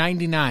the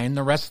 99,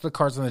 the rest of the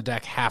cards in the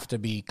deck have to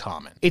be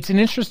common. It's an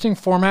interesting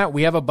format.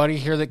 We have a buddy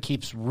here that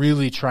keeps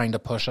really trying to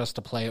push us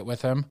to play it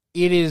with him.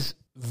 It is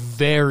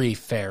very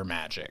fair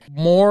Magic.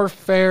 More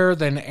fair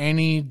than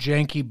any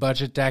janky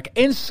budget deck.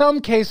 In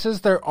some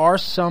cases, there are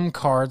some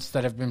cards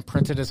that have been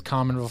printed as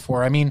common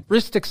before. I mean,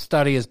 Rhystic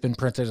Study has been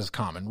printed as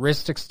common.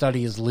 Rhystic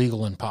Study is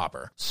legal in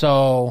Pauper.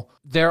 So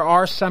there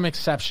are some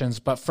exceptions,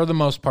 but for the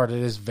most part, it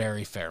is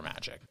very fair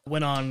Magic.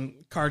 Went on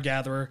Card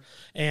Gatherer,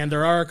 and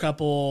there are a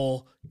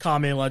couple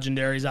common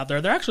legendaries out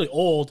there. They're actually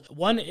old.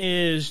 One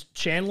is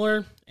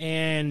Chandler,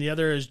 and the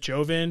other is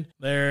Joven.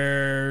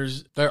 They're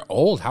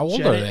old. How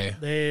old are they?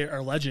 They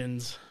are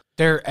legends.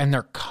 They're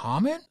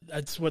common?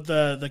 That's what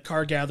the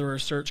Card Gatherer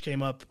search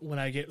came up when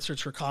I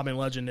search for common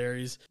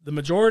legendaries. The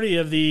majority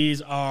of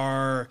these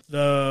are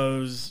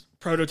those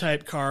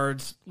prototype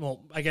cards.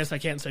 Well, I guess I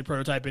can't say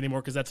prototype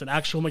anymore because that's an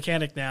actual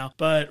mechanic now.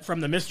 But from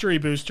the mystery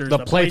boosters, the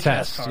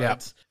playtest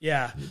cards.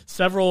 Yeah.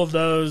 Several of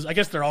those, I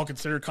guess they're all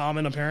considered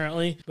common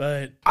apparently.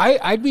 But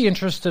I'd be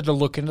interested to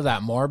look into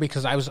that more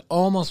because I was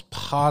almost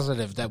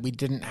positive that we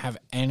didn't have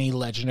any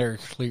legendary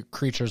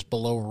creatures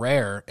below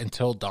rare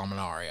until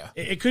Dominaria.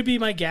 It could be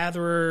my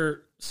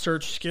Gatherer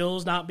search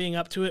skills not being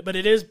up to it, but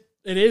it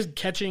is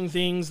catching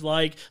things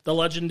like the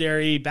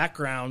legendary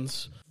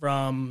backgrounds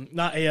from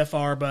not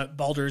AFR, but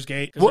Baldur's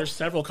Gate, because there's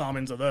several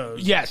commons of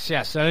those. Yes.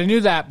 And I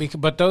knew that,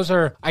 but those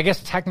are, I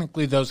guess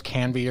technically those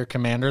can be your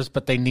commanders,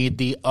 but they need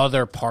the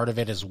other part of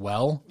it as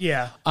well.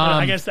 Yeah.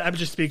 I guess I'm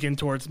just speaking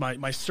towards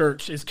my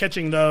search is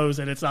catching those,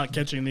 and it's not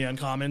catching the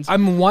uncommons.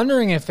 I'm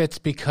wondering if it's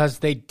because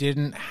they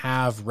didn't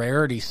have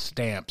rarity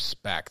stamps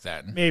back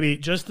then. Maybe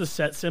just the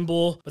set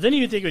symbol, but then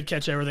you would think it would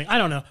catch everything. I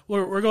don't know.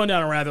 We're going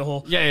down a rabbit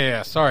hole.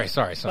 Yeah. Sorry.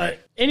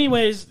 But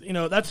anyways,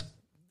 that's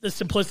the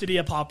simplicity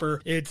of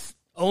Pauper. It's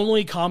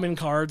only common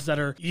cards that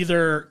are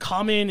either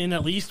common in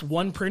at least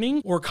one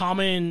printing or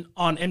common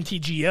on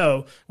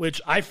MTGO,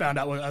 which I found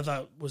out I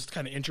thought was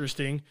kind of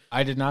interesting.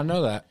 I did not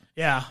know that.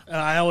 Yeah,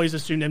 I always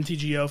assumed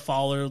MTGO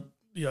followed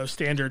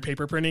standard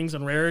paper printings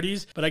and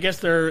rarities, but I guess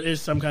there is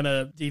some kind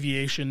of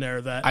deviation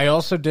there. That I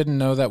also didn't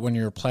know that when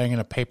you were playing in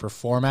a paper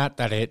format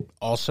that it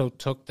also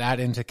took that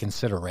into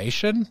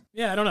consideration.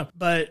 Yeah, I don't know,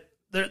 but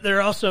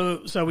there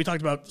also, so we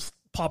talked about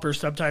Pauper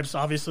subtypes.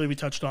 Obviously, we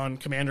touched on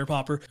Commander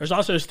Pauper. There's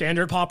also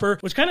Standard Pauper,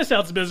 which kind of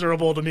sounds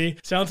miserable to me.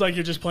 Sounds like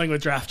you're just playing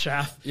with draft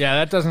chaff. Yeah,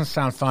 that doesn't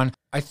sound fun.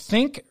 I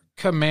think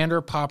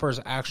Commander Pauper is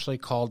actually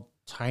called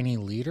Tiny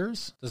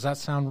Leaders. Does that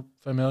sound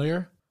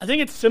familiar? I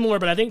think it's similar,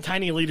 but I think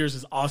Tiny Leaders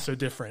is also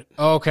different.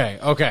 Okay.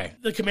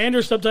 The Commander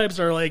subtypes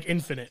are like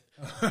infinite.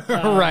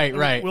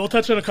 Right. We'll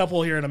touch on a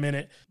couple here in a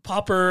minute.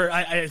 Pauper,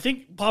 I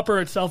think Pauper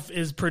itself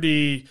is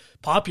pretty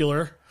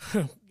popular.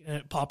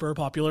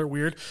 Popular,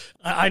 weird.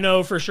 I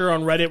know for sure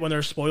on Reddit when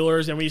there's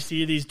spoilers and we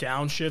see these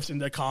downshifts in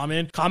the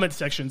comment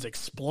sections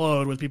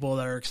explode with people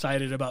that are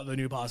excited about the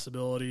new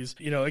possibilities.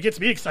 It gets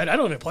me excited. I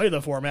don't even play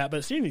the format,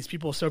 but seeing these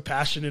people so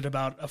passionate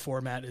about a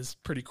format is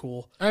pretty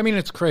cool. I mean,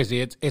 it's crazy.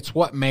 It's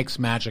what makes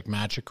Magic,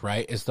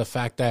 right? Is the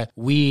fact that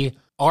we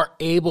are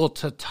able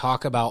to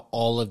talk about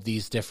all of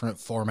these different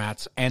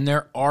formats, and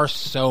there are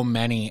so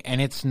many, and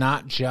it's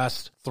not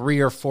just 3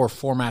 or 4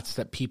 formats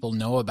that people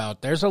know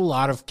about. There's a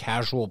lot of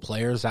casual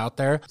players out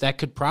there that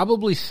could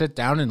probably sit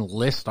down and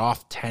list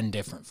off 10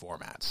 different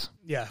formats.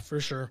 Yeah, for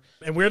sure.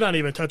 And we're not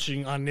even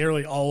touching on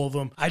nearly all of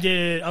them.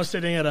 I was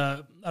sitting at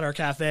our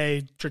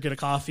cafe drinking a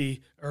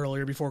coffee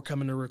earlier before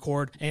coming to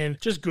record and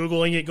just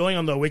Googling it, going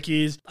on the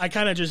wikis. I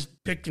kind of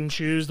just picked and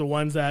choose the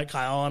ones that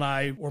Kyle and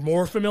I were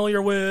more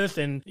familiar with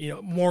and,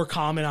 more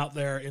common out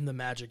there in the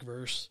Magic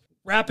verse.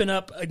 wrapping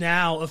up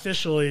now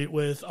officially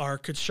with our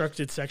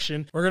constructed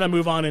section. We're going to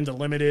move on into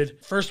limited.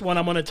 First one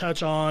I'm going to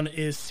touch on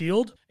is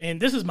sealed.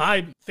 And this is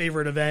my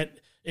favorite event.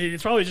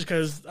 It's probably just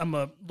because I'm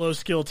a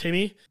low-skill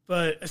Timmy.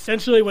 But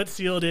essentially what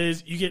sealed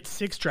is, you get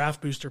 6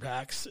 draft booster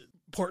packs.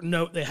 Important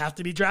note, they have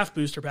to be draft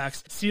booster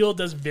packs. Sealed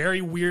does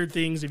very weird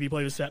things if you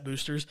play with set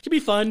boosters. It can be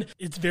fun.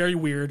 It's very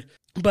weird.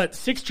 But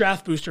 6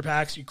 draft booster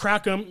packs, you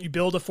crack them, you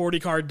build a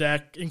 40-card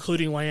deck,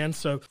 including lands,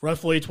 so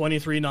roughly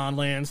 23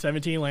 non-lands,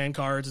 17 land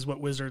cards is what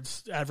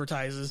Wizards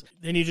advertises.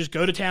 Then you just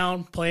go to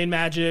town, playing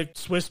Magic,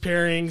 Swiss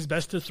pairings,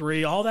 best of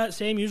 3, all that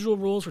same usual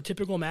rules for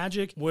typical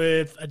Magic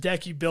with a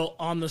deck you built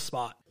on the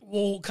spot.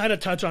 We'll kind of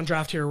touch on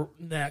draft here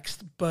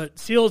next, but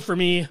sealed for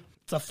me,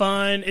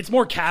 it's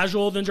more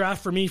casual than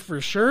draft for me for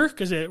sure,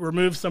 because it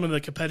removes some of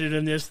the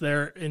competitiveness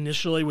there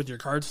initially with your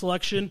card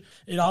selection.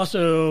 It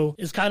also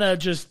is kind of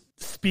just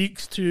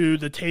speaks to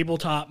the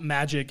tabletop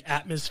Magic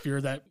atmosphere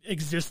that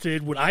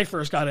existed when I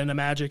first got into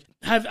Magic.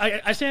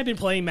 I say I've been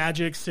playing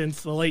Magic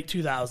since the late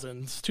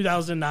 2000s,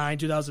 2009,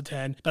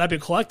 2010, but I've been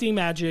collecting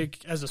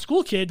Magic as a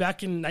school kid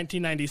back in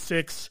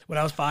 1996 when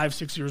I was 5,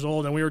 6 years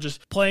old, and we were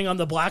just playing on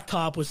the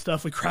blacktop with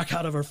stuff we crack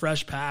out of a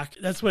fresh pack.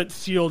 That's what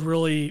sealed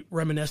really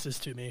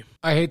reminisces to me.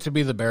 I hate to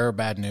be the bearer of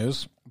bad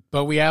news,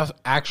 but we have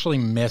actually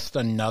missed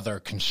another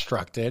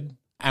constructed.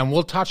 And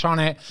we'll touch on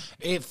it.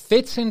 It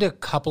fits into a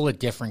couple of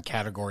different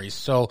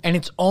categories. And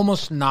it's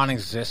almost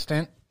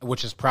non-existent,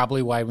 which is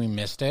probably why we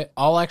missed it.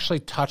 I'll actually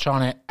touch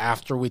on it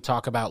after we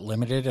talk about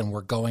limited and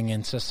we're going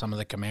into some of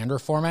the commander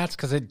formats,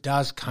 because it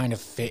does kind of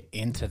fit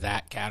into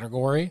that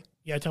category.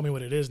 Yeah, tell me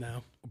what it is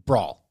now.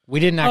 Brawl. We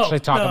didn't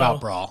actually talk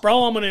about Brawl.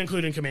 Brawl I'm going to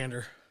include in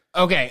commander.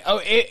 Okay.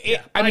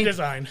 I mean,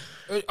 design.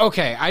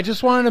 Okay, I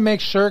just wanted to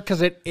make sure,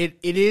 because it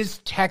is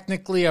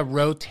technically a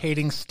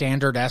rotating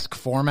standard-esque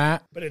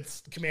format. But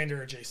it's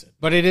commander adjacent.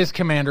 But it is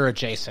commander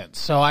adjacent.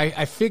 So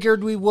I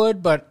figured we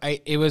would, but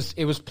it was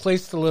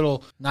placed a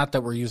little, not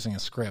that we're using a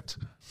script.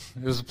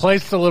 It was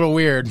placed a little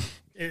weird.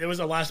 It was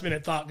a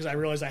last-minute thought because I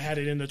realized I had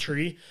it in the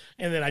tree,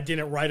 and then I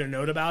didn't write a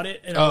note about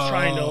it, and I was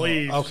trying to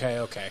leave.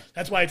 Okay.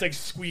 That's why it's like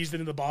squeezed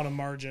into the bottom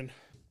margin.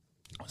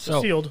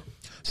 So sealed.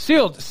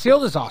 Sealed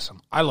is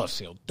awesome. I love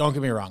sealed. Don't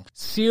get me wrong.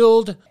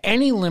 Sealed,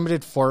 any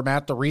limited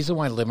format, the reason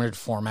why limited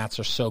formats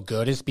are so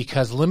good is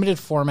because limited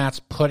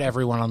formats put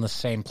everyone on the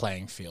same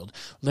playing field.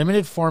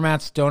 Limited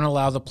formats don't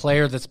allow the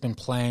player that's been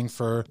playing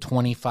for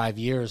 25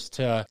 years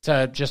to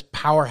just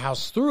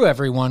powerhouse through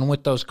everyone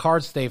with those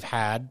cards they've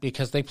had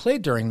because they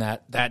played during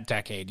that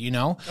decade, you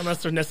know?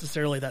 Unless they're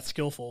necessarily that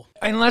skillful.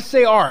 Unless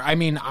they are. I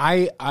mean,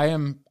 I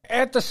am...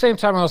 At the same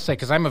time, I'll say,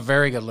 because I'm a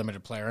very good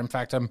limited player. In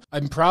fact,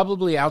 I'm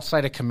probably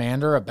outside of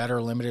Commander a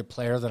better limited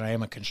player than I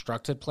am a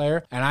constructed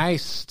player, and I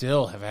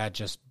still have had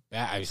just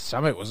bad.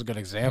 Summit was a good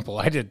example.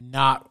 I did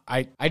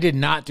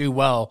not do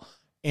well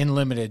in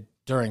limited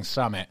during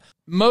Summit.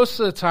 Most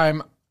of the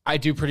time, I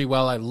do pretty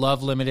well. I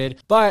love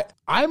limited, but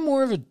I'm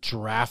more of a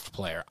draft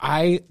player.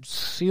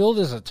 Sealed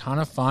is a ton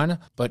of fun,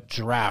 but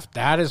draft,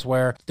 that is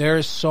where there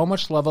is so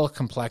much level of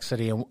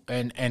complexity,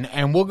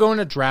 and we'll go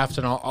into draft,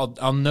 and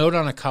I'll note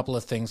on a couple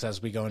of things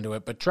as we go into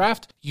it. But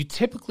draft, you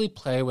typically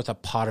play with a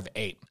pot of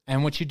 8,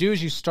 and what you do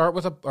is you start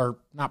with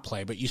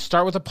you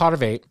start with a pot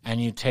of 8,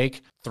 and you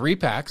take 3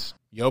 packs.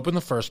 You open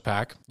the first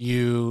pack,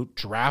 you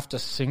draft a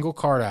single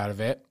card out of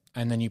it,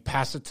 and then you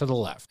pass it to the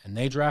left, and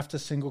they draft a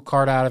single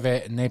card out of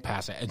it, and they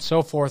pass it, and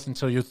so forth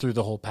until you're through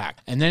the whole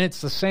pack. And then it's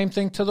the same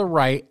thing to the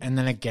right, and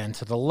then again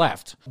to the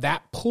left.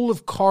 That pool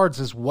of cards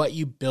is what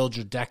you build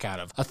your deck out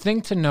of. A thing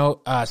to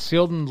note,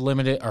 sealed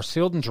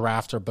and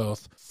draft are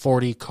both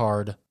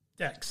 40-card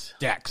decks.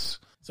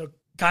 So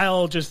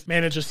Kyle just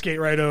managed to skate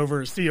right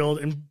over sealed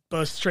and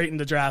bust straight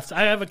into drafts.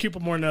 I have a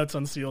couple more notes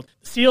on sealed.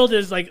 Sealed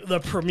is like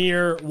the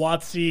premier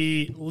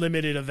WotC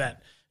limited event.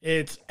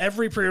 It's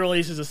every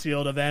pre-release is a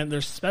sealed event.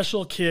 There's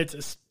special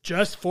kits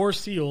just for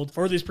sealed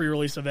for these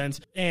pre-release events.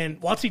 And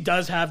WotC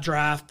does have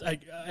draft. I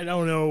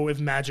don't know if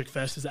Magic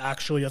Fest is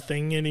actually a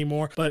thing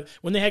anymore, but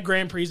when they had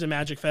Grand Prix and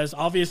Magic Fest,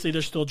 obviously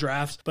there's still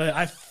drafts, but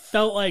I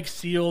felt like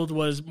sealed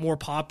was more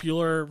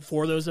popular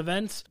for those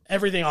events.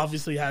 Everything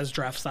obviously has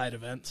draft side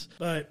events,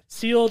 but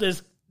sealed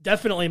is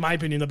definitely, in my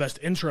opinion, the best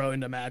intro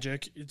into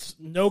Magic. It's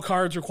no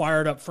cards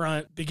required up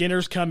front.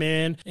 Beginners come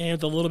in, and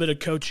with a little bit of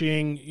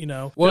coaching,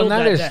 Well, build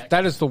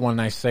that is the one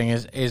nice thing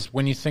is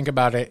when you think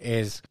about it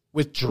is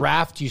with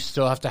draft, you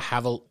still have to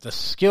have the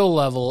skill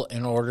level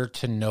in order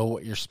to know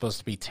what you're supposed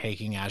to be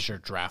taking as your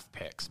draft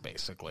picks,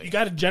 basically. You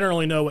got to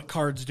generally know what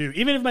cards do.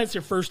 Even if it's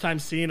your first time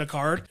seeing a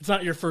card, it's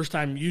not your first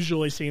time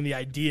usually seeing the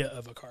idea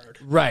of a card.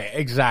 Right,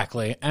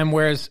 exactly. And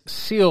whereas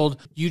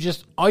sealed,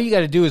 all you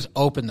got to do is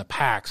open the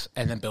packs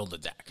and then build a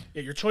deck.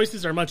 Yeah, your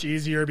choices are much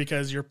easier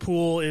because your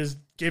pool is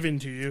given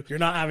to you. You're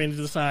not having to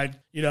decide,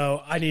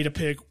 I need to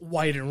pick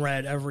white and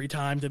red every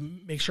time to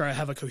make sure I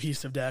have a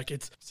cohesive deck.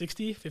 It's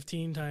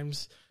 15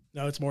 times...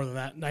 No, it's more than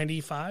that.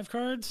 95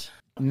 cards?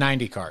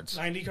 90 cards.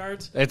 90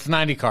 cards? It's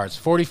 90 cards.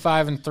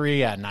 45 and 3,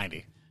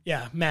 90.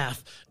 Yeah,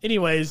 math.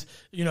 Anyways,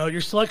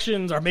 your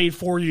selections are made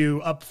for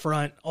you up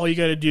front. All you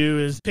got to do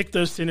is pick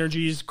those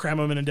synergies, cram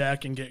them in a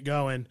deck, and get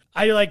going.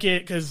 I like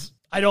it because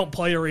I don't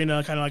play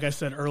Arena, kind of like I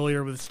said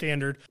earlier with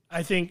Standard.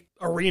 I think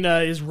Arena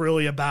is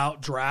really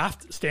about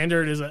draft.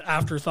 Standard is an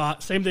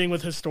afterthought. Same thing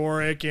with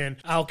Historic and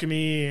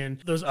Alchemy and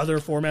those other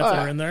formats that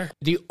are in there.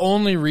 The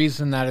only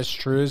reason that is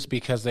true is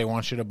because they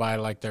want you to buy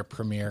like their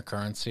premier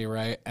currency,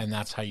 right? And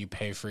that's how you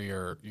pay for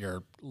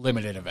your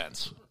limited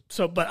events.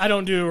 So, but I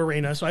don't do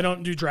Arena, so I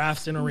don't do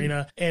drafts in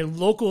Arena. And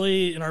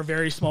locally, in our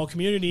very small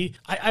community,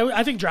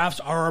 I think drafts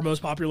are our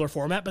most popular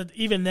format, but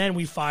even then,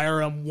 we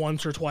fire them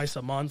once or twice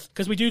a month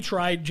because we do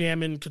try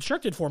jamming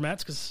constructed formats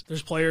because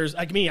there's players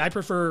like me. I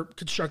prefer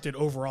constructed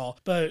overall,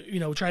 but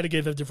try to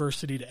give a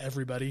diversity to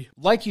everybody.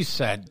 Like you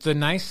said, the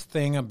nice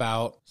thing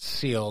about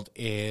Sealed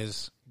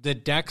is the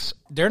decks,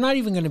 they're not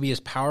even going to be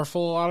as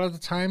powerful a lot of the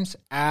times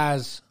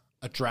as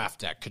a draft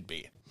deck could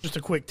be. Just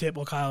a quick tip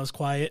while Kyle is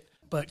quiet.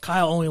 But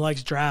Kyle only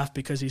likes draft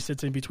because he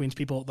sits in between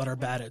people that are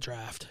bad at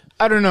draft.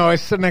 I don't know. I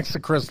sit next to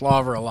Chris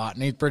Lauver a lot,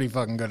 and he's pretty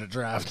fucking good at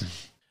draft.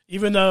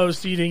 Even though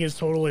seeding is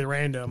totally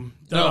random,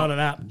 on an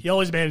app, he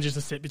always manages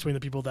to sit between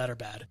the people that are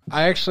bad.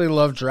 I actually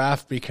love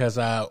draft because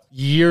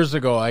years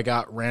ago I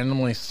got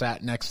randomly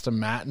sat next to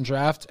Matt in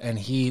draft, and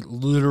he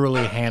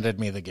literally handed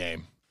me the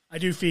game. I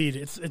do feed.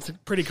 It's a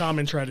pretty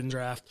common trend in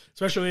draft,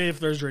 especially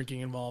if there's drinking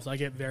involved. I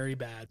get very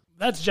bad.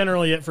 That's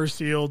generally it for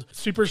Sealed.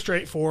 Super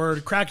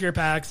straightforward. Crack your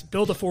packs,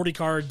 build a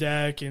 40-card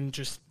deck, and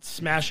just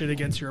smash it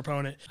against your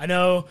opponent. I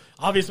know,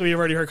 obviously, we've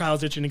already heard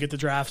Kyle's itching to get the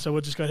draft, so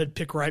we'll just go ahead and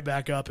pick right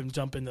back up and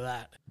jump into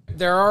that.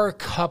 There are a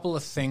couple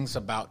of things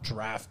about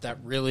draft that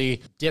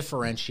really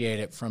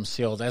differentiate it from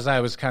Sealed. As I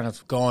was kind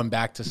of going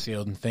back to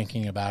Sealed and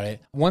thinking about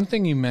it, one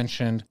thing you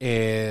mentioned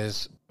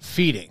is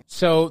feeding.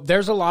 So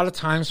there's a lot of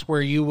times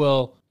where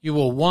you'll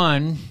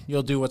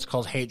do what's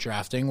called hate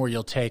drafting, where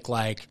you'll take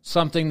like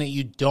something that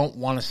you don't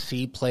want to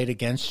see played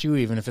against you,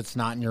 even if it's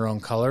not in your own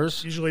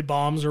colors. Usually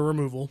bombs or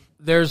removal.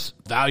 There's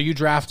value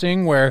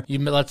drafting where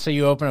let's say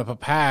you open up a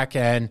pack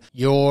and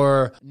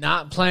you're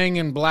not playing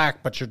in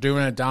black, but you're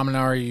doing a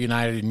Dominaria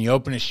United and you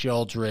open a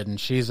Sheoldred and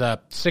she's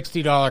a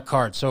 $60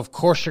 card. So of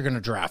course you're going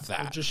to draft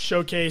that. Or just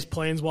showcase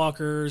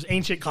Planeswalkers,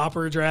 Ancient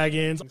Copper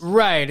Dragons.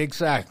 Right,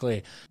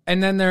 exactly.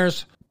 And then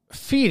there's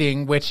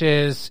feeding, which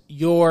is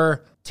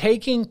your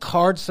taking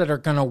cards that are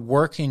going to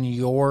work in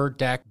your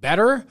deck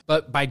better,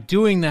 but by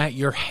doing that,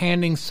 you're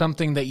handing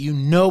something that you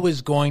know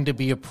is going to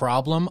be a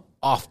problem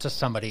off to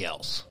somebody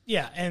else.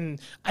 Yeah,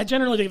 and I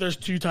generally think there's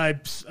two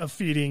types of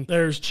feeding.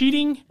 There's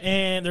cheating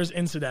and there's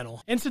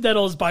incidental.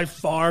 Incidental is by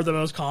far the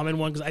most common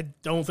one because I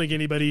don't think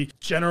anybody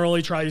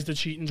generally tries to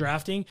cheat in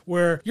drafting,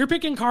 where you're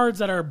picking cards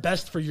that are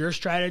best for your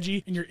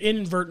strategy and you're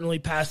inadvertently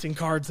passing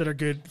cards that are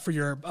good for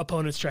your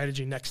opponent's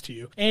strategy next to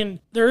you. And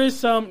there is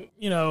some,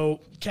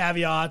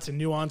 caveats and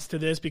nuance to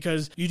this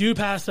because you do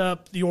pass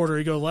up the order.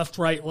 You go left,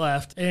 right,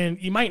 left,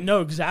 and you might know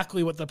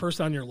exactly what the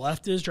person on your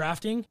left is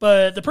drafting,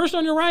 but the person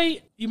on your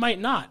right, you might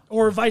not,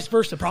 or vice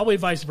versa, probably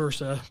vice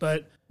versa.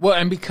 But well,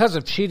 and because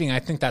of cheating, I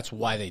think that's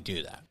why they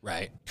do that,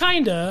 right?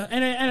 Kinda,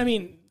 and I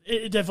mean,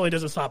 it definitely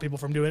doesn't stop people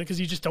from doing it because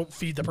you just don't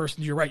feed the person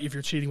to your right if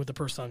you're cheating with the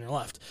person on your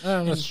left.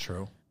 That's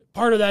true.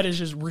 Part of that is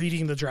just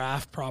reading the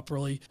draft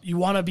properly. You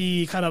want to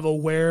be kind of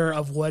aware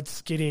of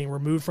what's getting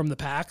removed from the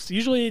packs.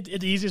 Usually,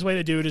 the easiest way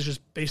to do it is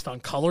just based on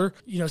color.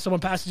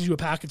 Someone passes you a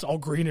pack, it's all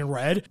green and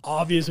red.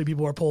 Obviously,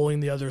 people are pulling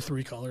the other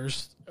three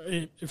colors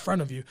in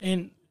front of you.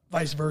 And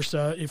vice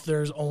versa, if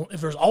there's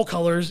all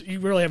colors, you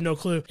really have no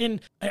clue. And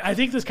I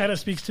think this kind of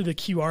speaks to the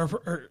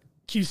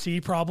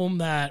QC problem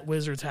that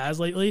Wizards has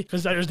lately,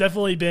 because there's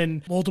definitely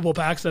been multiple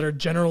packs that are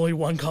generally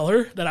one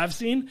color that I've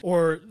seen,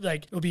 or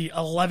like it'll be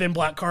 11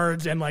 black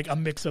cards and like a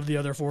mix of the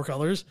other four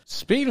colors.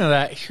 Speaking of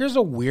that, here's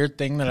a weird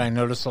thing that I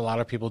notice a lot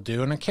of people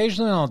do, and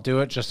occasionally I'll do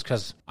it just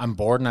because I'm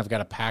bored and I've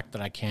got a pack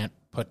that I can't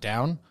put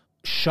down.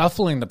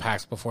 Shuffling the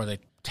packs before they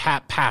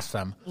tap past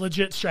them.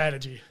 Legit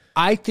strategy.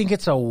 I think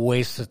it's a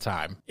waste of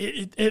time.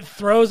 It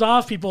throws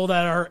off people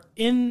that are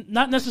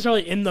not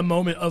necessarily in the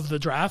moment of the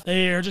draft.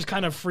 They are just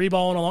kind of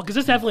freeballing along. Because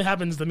this definitely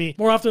happens to me.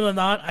 More often than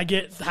not, I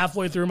get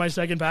halfway through my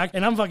second pack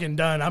and I'm fucking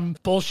done. I'm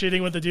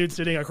bullshitting with the dude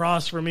sitting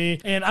across from me.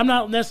 And I'm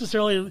not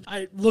necessarily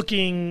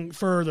looking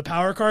for the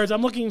power cards.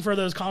 I'm looking for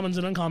those commons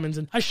and uncommons.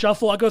 And I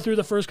shuffle. I go through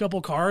the first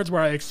couple cards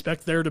where I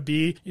expect there to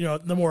be,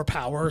 the more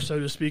power, so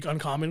to speak,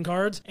 uncommon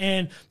cards.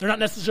 And they're not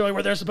necessarily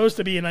where they're supposed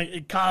to be. And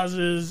it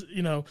causes,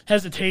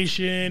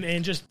 hesitation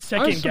and just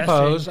second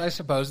guessing. I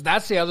suppose.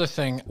 That's the other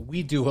thing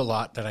we do a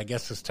lot that I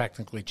guess is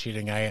technically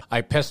cheating.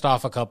 I pissed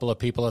off a couple of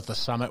people at the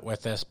summit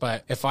with this,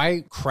 but if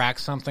I crack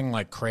something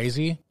like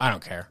crazy, I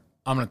don't care.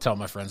 I'm going to tell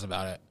my friends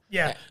about it.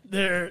 Yeah,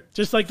 they're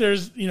just like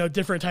there's,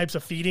 different types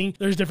of feeding.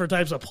 There's different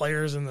types of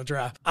players in the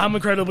draft. I'm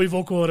incredibly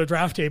vocal at a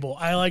draft table.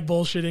 I like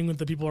bullshitting with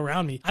the people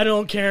around me. I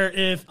don't care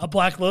if a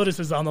Black Lotus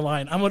is on the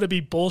line. I'm going to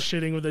be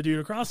bullshitting with the dude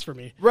across from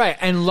me. Right,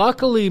 and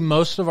luckily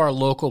most of our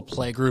local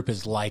play group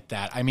is like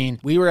that. I mean,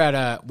 we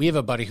have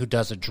a buddy who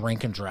does a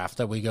drink and draft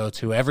that we go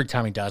to every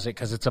time he does it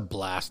because it's a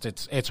blast.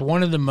 It's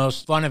one of the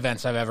most fun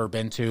events I've ever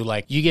been to.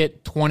 Like, you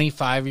get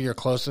 25 of your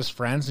closest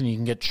friends and you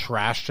can get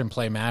trashed and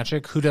play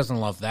Magic. Who doesn't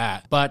love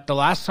that? But the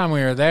last time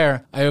we were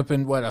there, I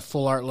opened a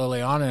full art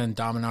Liliana and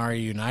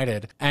Dominaria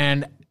United,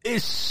 and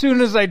As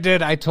soon as I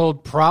did, I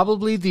told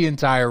probably the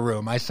entire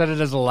room. I said it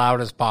as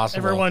loud as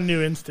possible. Everyone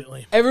knew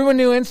instantly.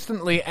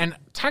 And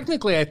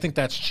technically, I think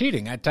that's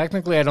cheating. I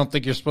don't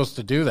think you're supposed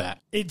to do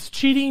that. It's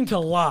cheating to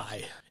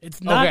lie. It's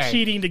not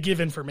cheating to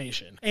give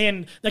information.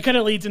 And that kind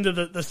of leads into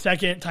the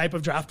second type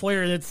of draft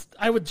player.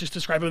 I would just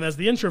describe them as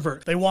the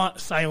introvert. They want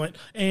silent,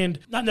 and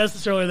not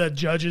necessarily that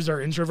judges are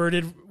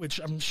introverted,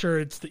 which I'm sure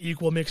it's the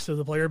equal mix of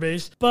the player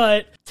base,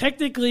 but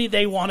technically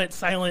they want it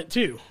silent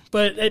too.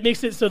 But it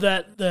makes it so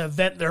that the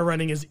event they're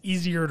running is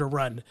easier to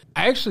run.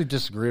 I actually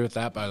disagree with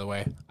that, by the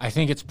way. I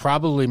think it's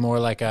probably more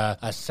like a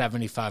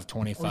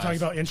 75-25. We're talking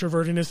about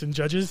introvertedness in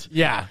judges?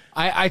 Yeah.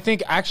 I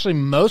think actually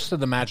most of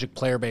the Magic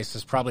player base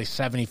is probably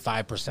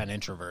 75%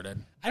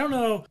 introverted. I don't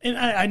know, and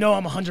I know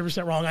I'm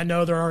 100% wrong. I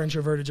know there are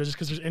introverted judges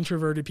because there's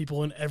introverted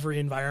people in every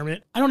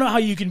environment. I don't know how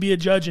you can be a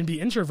judge and be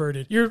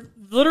introverted. You're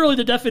literally,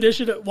 the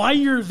definition of why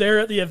you're there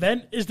at the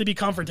event is to be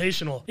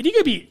confrontational. And you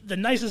could be the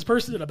nicest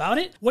person about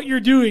it. What you're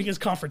doing is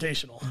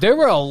confrontational. There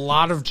were a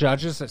lot of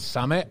judges at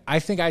Summit. I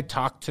think I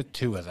talked to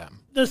 2 of them.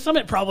 The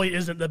Summit probably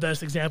isn't the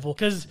best example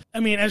because, I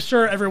mean, as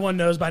sure everyone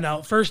knows by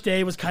now, first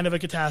day was kind of a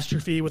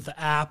catastrophe with the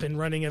app and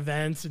running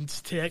events and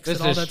ticks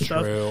and all that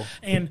stuff.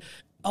 And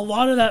a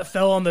lot of that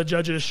fell on the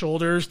judges'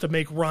 shoulders to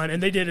make run,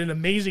 and they did an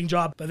amazing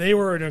job, but they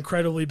were an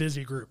incredibly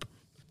busy group.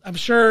 I'm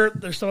sure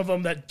there's some of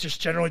them that just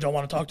generally don't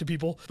want to talk to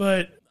people,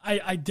 but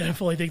I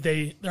definitely think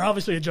they're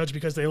obviously a judge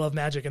because they love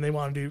Magic and they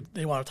want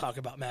to talk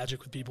about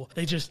Magic with people.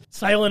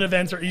 Silent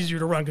events are easier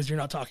to run because you're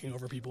not talking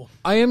over people.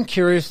 I am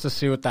curious to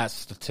see what that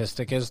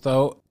statistic is,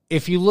 though.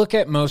 If you look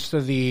at most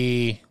of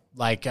the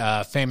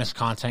famous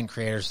content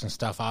creators and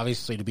stuff,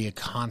 obviously to be a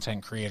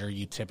content creator,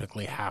 you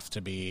typically have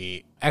to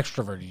be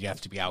extroverted. You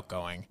have to be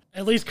outgoing.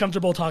 At least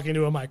comfortable talking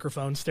to a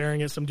microphone,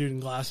 staring at some dude in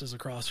glasses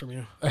across from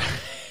you.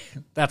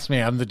 That's me.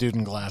 I'm the dude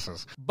in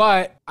glasses.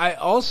 But I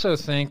also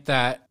think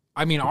that,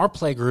 our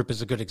play group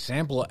is a good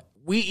example.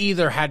 We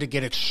either had to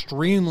get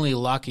extremely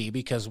lucky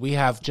because we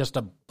have just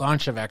a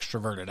bunch of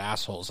extroverted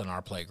assholes in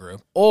our play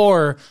group,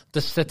 or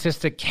the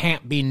statistic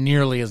can't be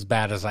nearly as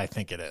bad as I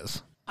think it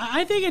is.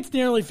 I think it's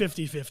nearly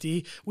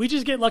 50-50. We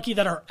just get lucky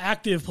that our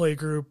active play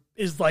group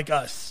is like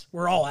us.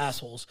 We're all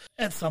assholes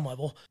at some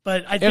level.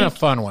 But I think in a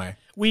fun way.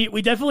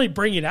 We definitely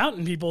bring it out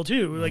in people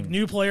too. Like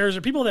new players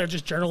or people that are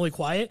just generally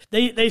quiet.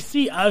 They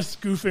see us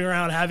goofing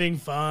around, having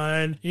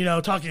fun,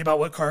 talking about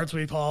what cards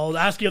we pulled,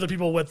 asking other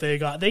people what they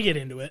got. They get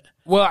into it.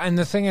 Well, and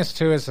the thing is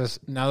too, is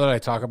now that I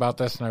talk about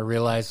this and I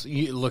realize,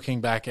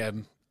 looking back at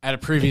a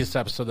previous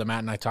episode that Matt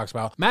and I talked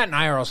about, Matt and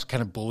I are also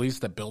kind of bullies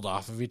that build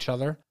off of each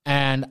other.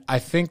 And I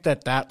think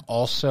that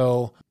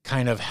also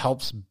kind of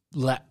helps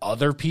let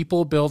other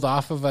people build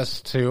off of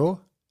us too.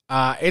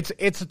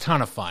 It's a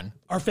ton of fun.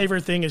 Our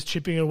favorite thing is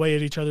chipping away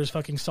at each other's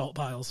fucking salt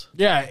piles.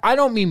 Yeah, I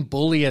don't mean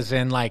bully as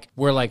in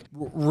we're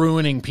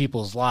ruining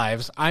people's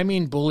lives. I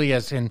mean bully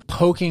as in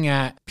poking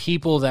at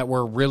people that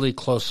we're really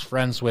close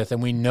friends with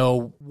and we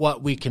know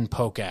what we can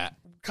poke at.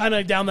 Kind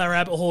of down that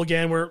rabbit hole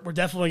again. We're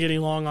definitely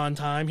getting long on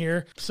time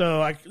here.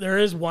 So there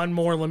is one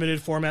more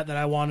limited format that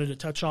I wanted to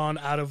touch on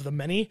out of the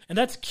many, and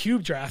that's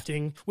cube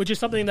drafting, which is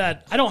something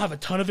that I don't have a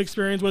ton of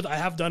experience with. I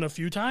have done a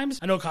few times.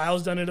 I know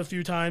Kyle's done it a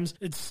few times.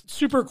 It's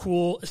super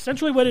cool.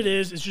 Essentially what it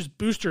is just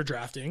booster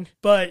drafting,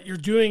 but you're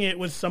doing it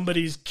with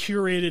somebody's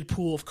curated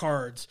pool of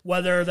cards,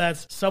 whether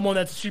that's someone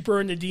that's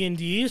super into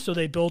D&D, so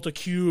they built a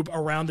cube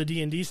around the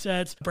D&D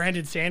sets.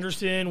 Brandon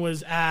Sanderson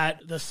was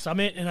at the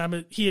Summit,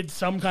 and he had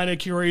some kind of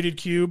curated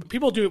cube.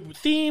 People do it with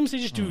themes. They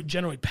just do it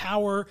generally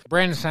power.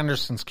 Brandon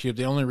Sanderson's cube,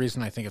 the only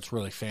reason I think it's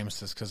really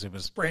famous is because it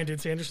was... Brandon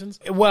Sanderson's?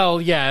 Well,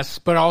 yes,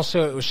 but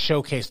also it was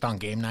showcased on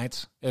game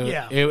nights.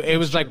 It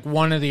was like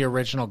one of the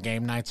original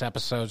game nights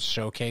episodes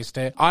showcased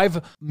it.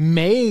 I've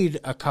made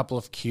a couple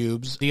of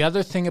cubes. The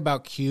other thing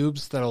about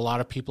cubes that a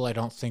lot of people I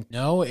don't think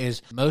know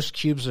is most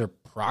cubes are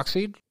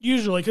proxied.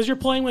 Usually, because you're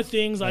playing with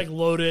things like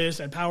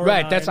Lotus and Power.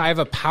 Right, 9. I have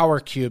a power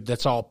cube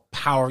that's all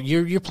power.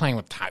 You're playing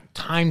with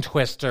time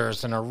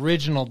twisters and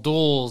original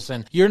duels,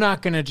 and you're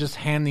not going to just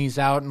hand these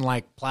out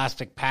in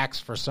plastic packs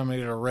for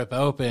somebody to rip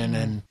open.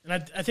 And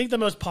I think the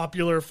most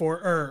popular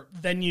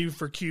venue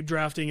for cube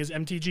drafting is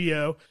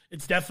MTGO.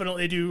 It's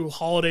definitely, they do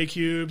holiday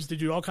cubes, they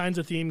do all kinds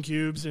of theme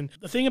cubes. And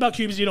the thing about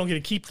cubes is you don't get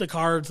to keep the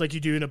cards like you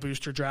do in a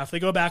booster draft. They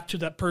go back to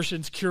that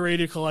person's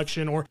curated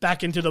collection or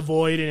back into the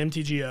void in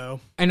MTGO.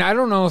 And I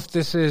don't know if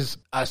this is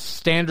a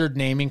standard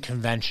naming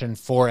convention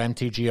for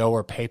MTGO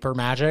or Paper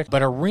Magic,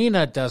 but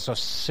Arena does a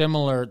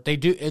similar,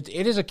 it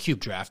is a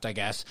cube draft, I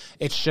guess.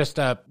 It's just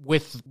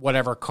with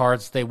whatever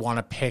cards they want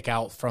to pick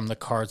out from the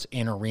cards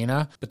in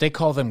Arena, but they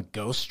call them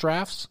ghost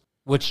drafts,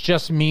 which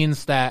just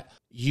means that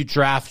you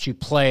draft, you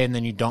play, and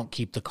then you don't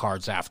keep the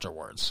cards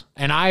afterwards.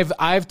 And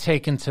I've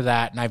taken to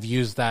that, and I've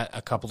used that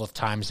a couple of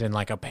times in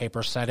a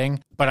paper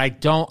setting. but I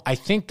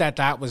think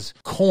that was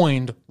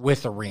coined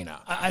with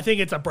Arena. I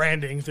think it's a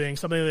branding thing,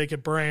 something that they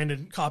could brand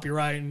and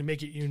copyright and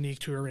make it unique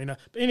to Arena.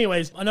 But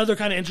anyways, another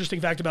kind of interesting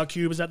fact about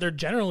Cube is that they're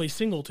generally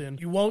singleton.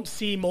 You won't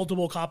see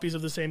multiple copies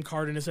of the same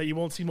card in a set. You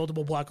won't see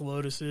multiple Black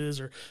Lotuses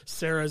or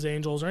Sarah's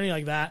Angels or anything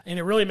like that. And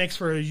it really makes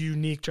for a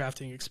unique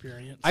drafting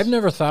experience. I've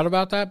never thought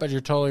about that, but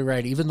you're totally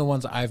right. Even the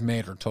ones I've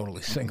made are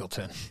totally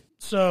singleton.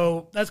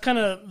 So that's kind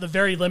of the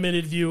very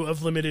limited view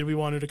of Limited we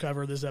wanted to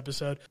cover this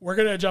episode. We're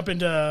going to jump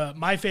into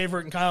my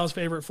favorite and Kyle's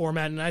favorite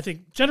format, and I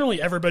think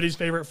generally everybody's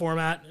favorite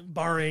format,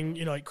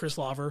 barring, like Chris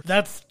Lover.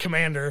 That's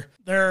Commander.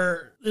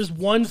 There is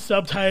one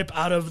subtype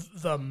out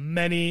of the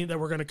many that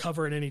we're going to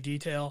cover in any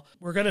detail.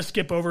 We're going to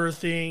skip over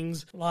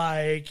things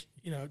like,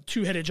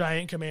 Two-Headed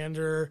Giant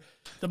Commander.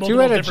 The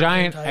Two-Headed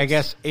Giant, I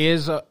guess,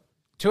 is...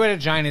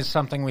 Two-Headed Giant is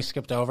something we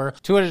skipped over.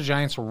 Two-Headed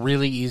Giant's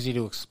really easy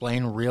to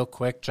explain real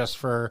quick just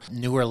for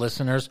newer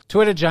listeners.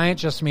 Two-Headed Giant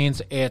just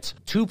means it's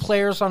 2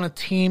 players on a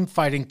team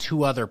fighting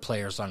 2 other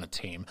players on a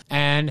team.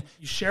 And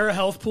you share a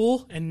health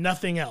pool and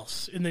nothing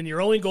else. And then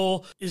your only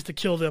goal is to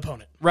kill the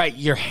opponent. Right.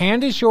 Your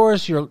hand is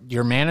yours.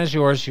 Your mana is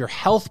yours. Your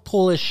health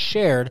pool is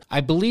shared.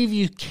 I believe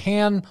you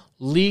can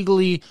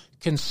legally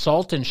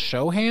consult and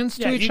show hands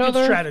to each other.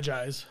 Yeah, you can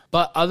strategize.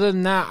 But other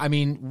than that, I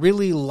mean,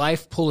 really,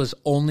 life pool is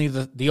only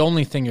the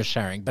only thing you're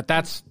sharing. But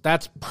that's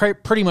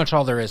pretty much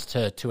all there is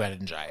to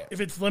Two-Headed Giant. If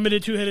it's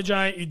limited Two-Headed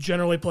Giant, you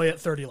generally play at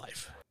 30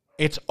 life.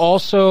 It's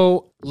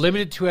also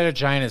limited Two-Headed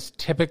Giant is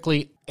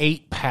typically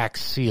 8-pack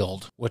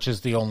sealed, which is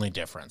the only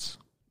difference.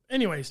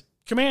 Anyways,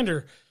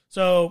 Commander.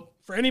 So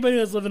for anybody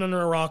that's living under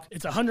a rock,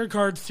 it's a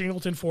 100-card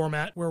singleton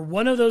format where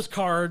one of those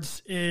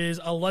cards is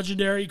a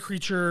legendary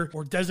creature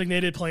or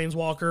designated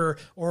planeswalker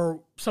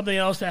or something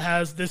else that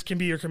has this can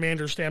be your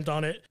commander stamped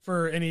on it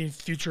for any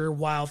future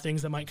wild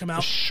things that might come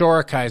out.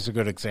 Shorikai is a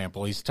good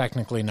example. He's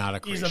technically not a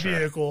creature. He's a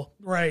vehicle,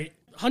 right.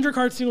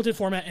 100-card singleton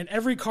format, and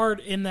every card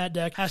in that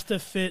deck has to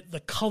fit the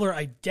color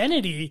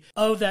identity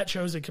of that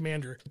chosen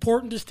commander.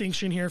 Important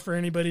distinction here for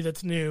anybody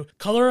that's new.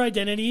 Color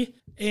identity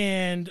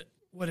and,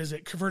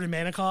 converted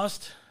mana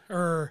cost?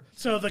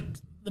 So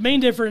the main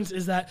difference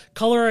is that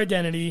color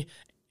identity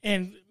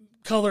and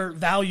color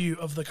value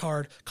of the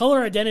card.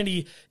 Color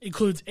identity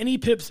includes any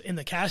pips in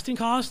the casting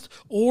cost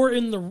or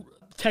in the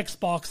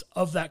text box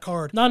of that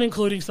card, not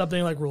including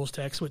something like rules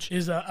text, which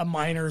is a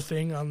minor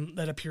thing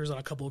that appears on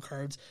a couple of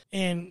cards.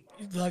 And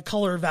the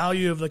color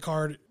value of the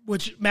card,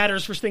 which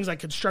matters for things like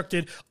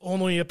constructed,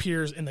 only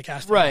appears in the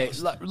casting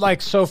cost. Right.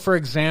 Like, so for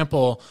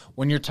example,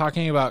 when you're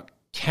talking about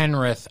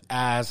Kenrith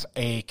as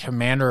a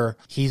commander,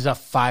 he's a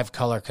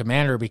 5-color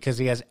commander because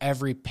he has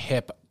every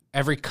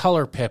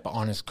color pip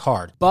on his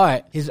card.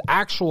 But his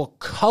actual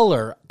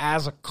color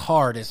as a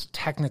card is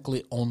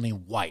technically only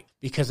white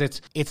because it's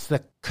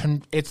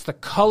the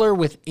color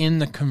within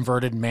the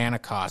converted mana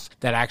cost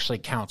that actually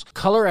counts.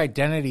 Color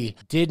identity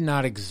did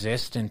not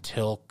exist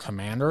until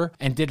Commander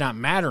and did not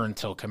matter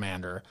until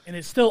Commander. And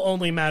it still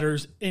only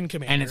matters in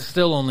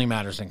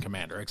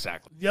Commander.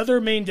 Exactly. The other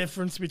main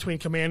difference between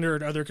Commander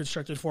and other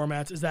constructed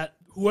formats is that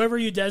whoever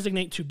you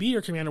designate to be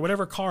your commander,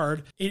 whatever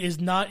card, it is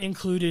not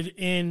included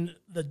in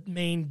the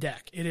main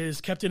deck. It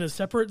is kept in a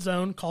separate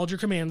zone called your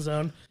command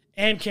zone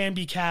and can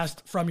be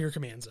cast from your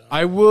command zone.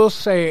 I will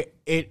say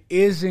it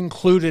is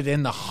included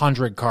in the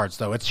 100 cards,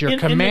 though. It's your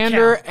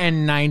commander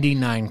and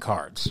 99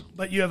 cards.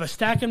 But you have a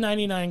stack of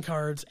 99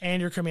 cards and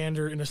your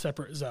commander in a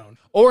separate zone.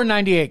 Or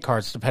 98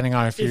 cards, depending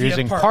on if you're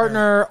using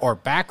partner or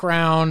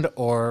background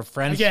or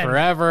friends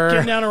forever.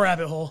 Getting down a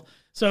rabbit hole.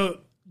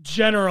 So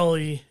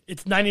generally,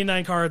 it's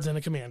 99 cards and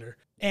a commander.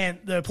 And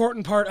the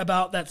important part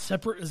about that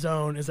separate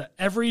zone is that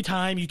every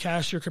time you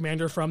cast your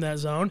commander from that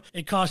zone,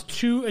 it costs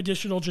 2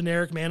 additional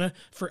generic mana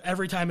for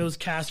every time it was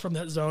cast from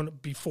that zone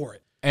before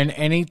it. And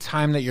any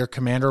time that your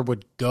commander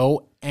would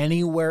go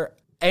anywhere.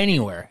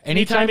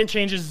 Anytime it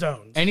changes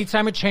zones.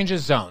 Anytime it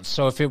changes zones.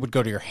 So if it would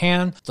go to your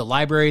hand, the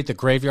library, the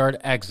graveyard,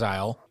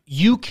 exile,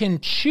 you can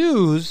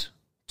choose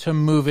to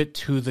move it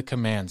to the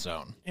command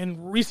zone.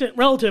 And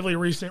relatively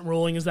recent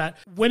ruling is that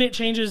when it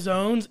changes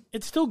zones,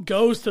 it still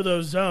goes to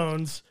those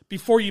zones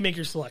before you make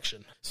your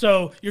selection.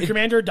 So your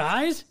commander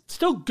dies, it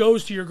still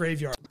goes to your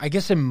graveyard. I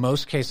guess in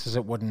most cases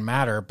it wouldn't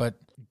matter, but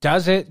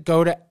does it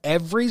go to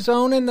every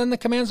zone and then the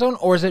command zone,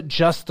 or is it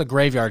just the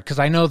graveyard? Because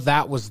I know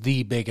that was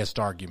the biggest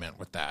argument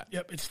with that.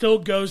 Yep, it still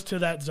goes to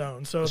that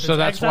zone. So if it's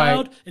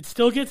exiled, it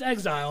still gets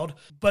exiled,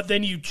 but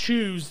then you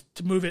choose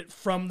to move it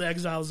from the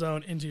exile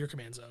zone into your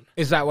command zone.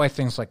 Is that why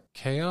things like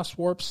Chaos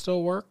Warp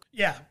still work?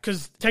 Yeah,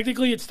 because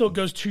technically it still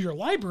goes to your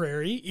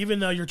library, even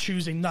though you're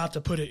choosing not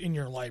to put it in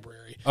your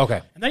library.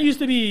 Okay. And that used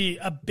to be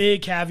a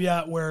big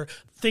caveat where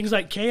things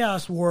like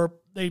Chaos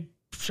Warp, they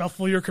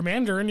shuffle your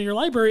commander into your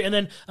library, and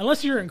then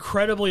unless you're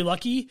incredibly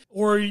lucky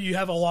or you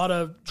have a lot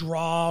of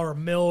draw or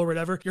mill or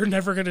whatever, you're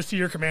never going to see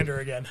your commander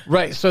again.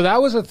 Right. So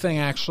that was a thing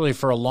actually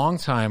for a long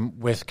time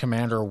with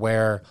Commander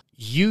where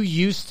you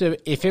used to,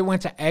 if it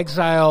went to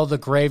exile the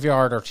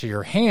graveyard or to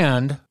your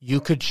hand, you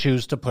could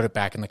choose to put it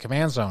back in the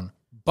command zone.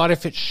 But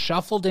if it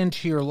shuffled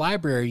into your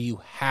library,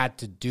 you had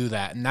to do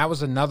that. And that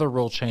was another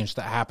rule change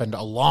that happened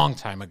a long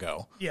time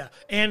ago. Yeah.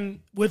 And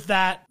with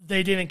that,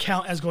 they didn't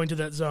count as going to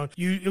that zone.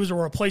 It was a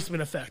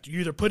replacement effect. You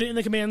either put it in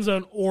the command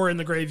zone or in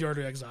the graveyard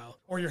or exile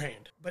or your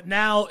hand. But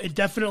now it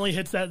definitely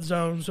hits that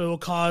zone, so it'll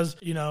cause,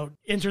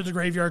 enter the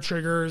graveyard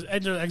triggers,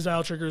 enter the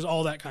exile triggers,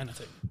 all that kind of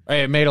thing.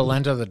 It made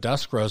Alenda the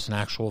Dusk Rose an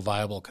actual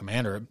viable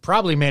commander. It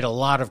probably made a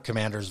lot of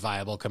commanders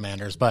viable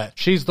commanders, but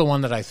she's the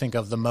one that I think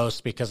of the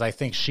most because I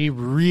think she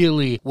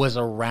really was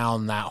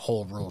around that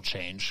whole rule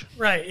change.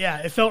 Right, yeah.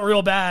 It felt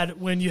real bad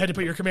when you had to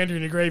put your commander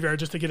in your graveyard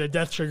just to get a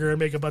death trigger and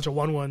make a bunch of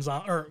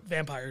 1/1s or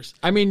vampires.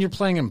 I mean, you're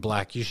playing in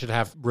black. You should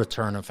have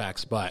return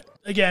effects, but...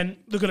 Again,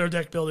 look at our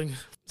deck building.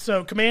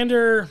 So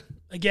Commander...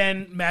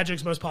 Again,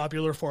 Magic's most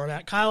popular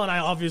format. Kyle and I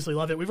obviously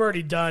love it. We've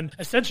already done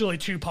essentially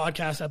 2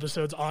 podcast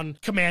episodes on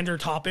Commander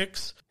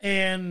topics.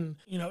 And,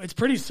 it's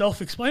pretty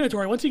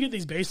self-explanatory. Once you get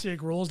these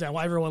basic rules down,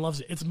 why everyone loves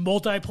it. It's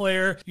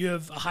multiplayer. You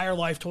have a higher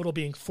life total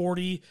being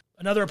 40.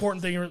 Another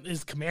important thing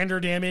is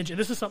commander damage, and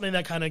this is something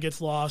that kind of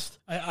gets lost,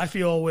 I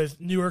feel, with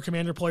newer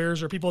commander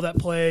players or people that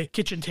play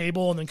kitchen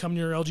table and then come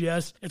to your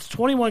LGS. It's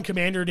 21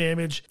 commander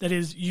damage that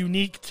is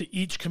unique to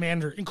each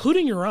commander,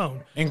 including your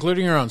own.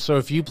 Including your own. So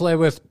if you play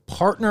with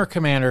partner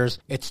commanders,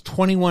 it's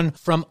 21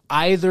 from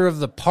either of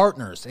the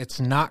partners. It's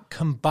not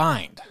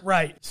combined.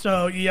 Right.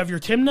 So you have your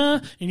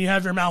Timna and you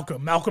have your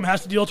Malcolm. Malcolm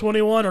has to deal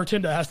 21 or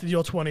Timna has to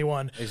deal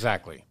 21.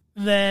 Exactly.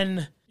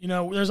 Then,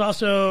 there's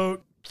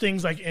also...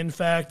 things like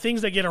infect,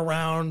 things that get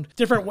around,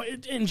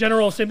 different in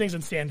general, same things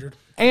in standard.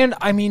 And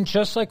I mean,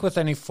 just like with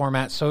any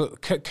format, so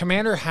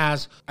Commander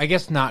has, I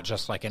guess not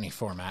just like any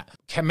format,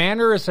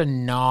 Commander is a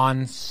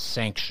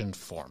non-sanctioned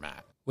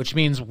format, which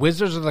means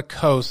Wizards of the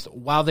Coast,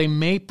 while they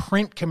may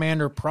print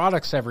Commander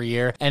products every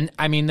year, and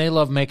I mean, they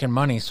love making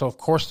money, so of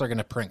course they're going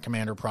to print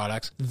Commander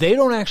products, they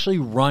don't actually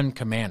run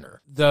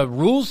Commander. The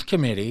Rules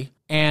Committee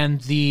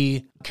and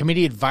the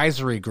Committee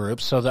Advisory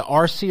Group, so the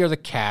RC or the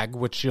CAG,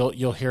 which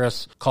you'll hear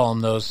us call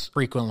them those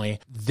frequently,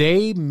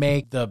 they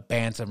make the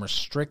bans and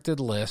restricted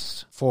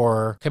lists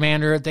for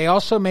Commander. They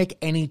also make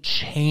any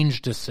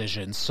change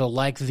decisions, so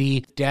like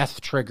the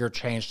death trigger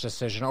change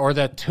decision or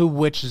the to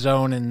which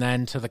zone and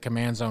then to the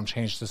command zone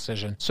change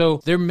decision. So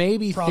there may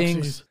be proxies.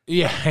 Things...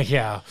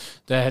 Yeah.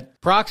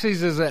 That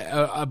proxies is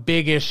a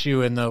big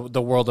issue in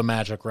the world of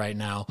Magic right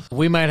now.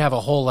 We might have a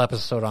whole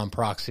episode on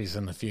proxies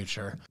in the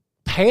future.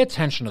 Pay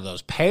attention to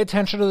those. Pay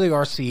attention to the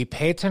RC.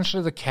 Pay attention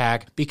to the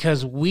CAG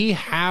because we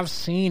have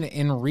seen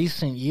in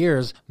recent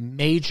years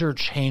major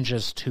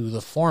changes to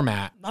the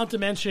format. Not to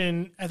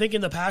mention, I think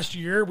in the past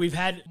year, we've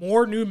had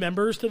more new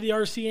members to the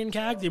RC and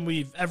CAG than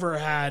we've ever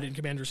had in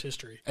Commander's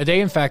history.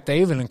 In fact,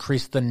 they even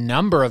increased the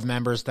number of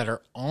members that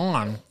are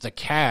on the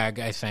CAG,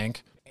 I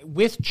think,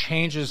 with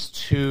changes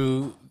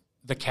to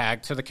the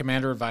CAG, to the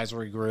Commander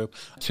Advisory Group,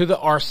 to the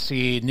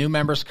RC, new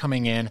members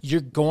coming in, you're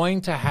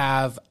going to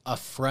have a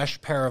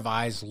fresh pair of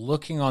eyes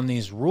looking on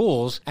these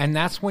rules, and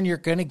that's when you're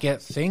going to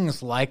get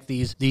things like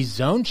these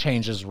zone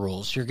changes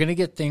rules. You're going to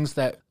get things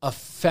that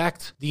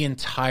affect the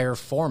entire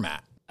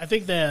format. I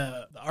think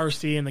the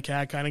RC and the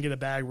CAG kind of get a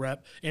bad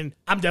rep, and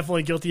I'm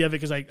definitely guilty of it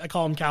because I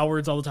call them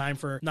cowards all the time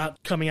for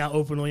not coming out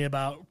openly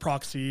about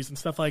proxies and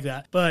stuff like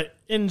that. But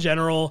in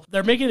general,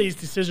 they're making these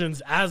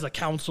decisions as a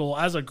council,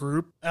 as a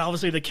group. And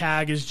obviously, the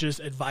CAG is just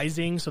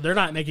advising, so they're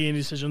not making any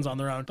decisions on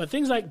their own. But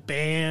things like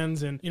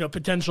bans and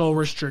potential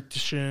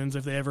restrictions,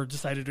 if they ever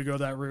decided to go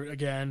that route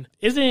again,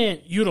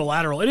 isn't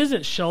unilateral. It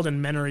isn't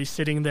Sheldon Menery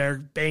sitting there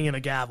banging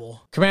a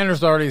gavel.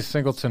 Commander's already a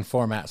singleton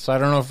format, so I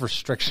don't know if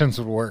restrictions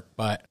would work,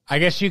 but I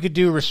guess you could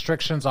do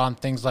restrictions on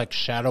things like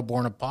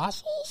Shadowborn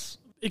Apostles.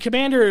 A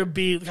commander would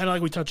be kind of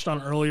like we touched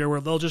on earlier, where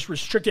they'll just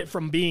restrict it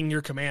from being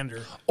your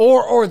commander.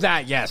 Or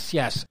that, yes.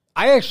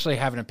 I actually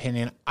have an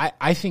opinion.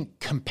 I think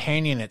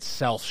Companion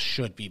itself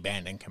should be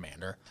banned in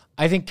Commander.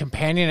 I think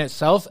Companion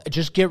itself,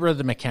 just get rid of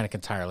the mechanic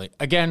entirely.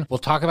 Again, we'll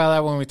talk about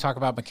that when we talk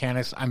about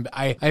mechanics.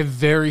 I have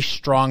very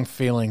strong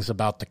feelings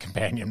about the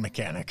Companion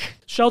mechanic.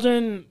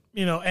 Sheldon,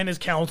 and his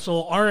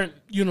council aren't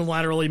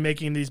unilaterally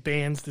making these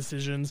bans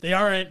decisions. They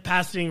aren't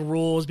passing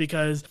rules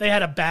because they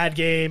had a bad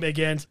game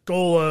against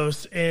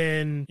Golos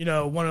in,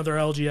 one of their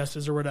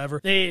LGSs or whatever.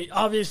 They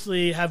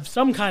obviously have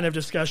some kind of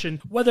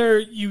discussion, whether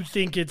you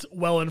think it's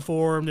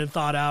well-informed and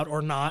thought out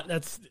or not,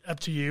 that's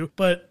up to you.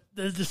 But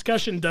the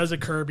discussion does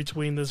occur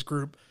between this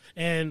group,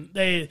 and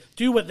they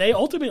do what they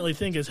ultimately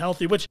think is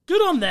healthy, which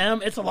good on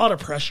them. It's a lot of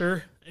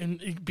pressure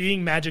in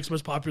being Magic's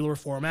most popular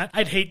format.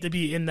 I'd hate to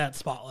be in that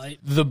spotlight.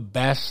 The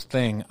best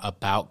thing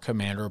about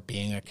Commander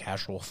being a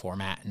casual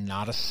format and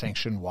not a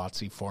sanctioned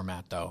WotC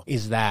format, though,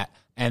 is that,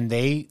 and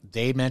they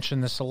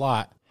mention this a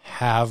lot,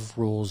 have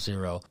Rule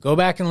 0. Go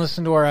back and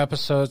listen to our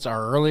episodes,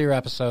 our earlier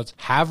episodes.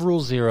 Have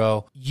Rule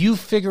 0. You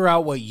figure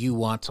out what you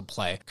want to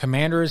play.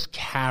 Commander is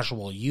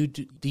casual.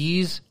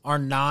 These are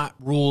not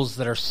rules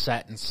that are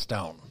set in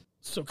stone.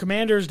 So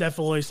Commander is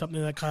definitely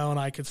something that Kyle and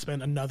I could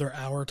spend another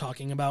hour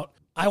talking about.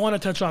 I want to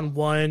touch on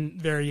one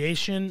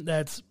variation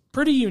that's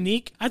pretty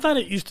unique. I thought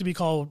it used to be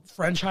called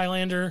French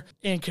Highlander,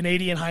 and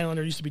Canadian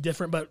Highlander used to be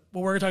different, but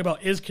what we're going to talk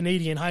about is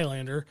Canadian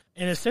Highlander.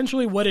 And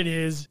essentially what it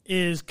is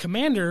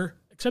Commander,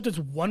 except it's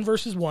 1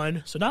 versus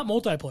 1, so not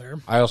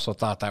multiplayer. I also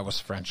thought that was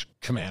French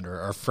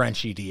Commander or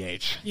French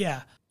EDH.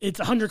 Yeah. It's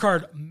a 100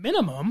 card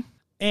minimum,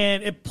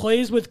 and it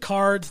plays with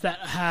cards that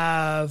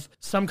have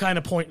some kind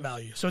of point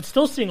value. So it's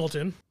still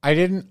singleton.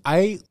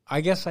 I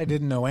guess I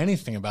didn't know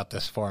anything about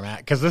this format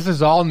because this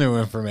is all new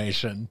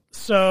information.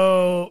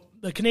 So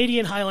the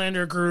Canadian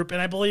Highlander group,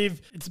 and I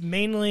believe it's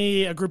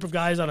mainly a group of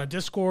guys on a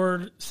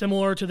Discord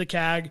similar to the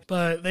CAG,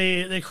 but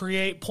they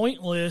create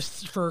point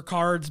lists for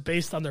cards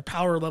based on their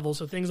power level.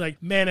 So things like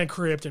Mana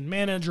Crypt and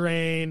Mana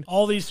Drain,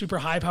 all these super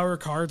high power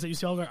cards that you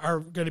see are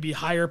going to be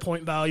higher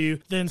point value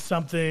than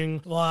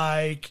something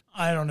like,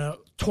 I don't know,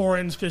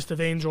 Tauren's Fist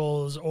of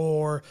Angels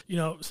or,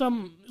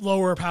 some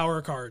lower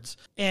power cards.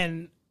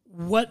 And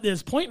what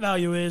this point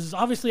value is,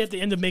 obviously at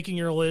the end of making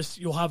your list,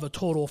 you'll have a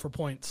total for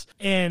points.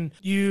 And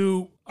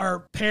you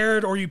are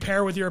paired, or you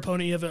pair with your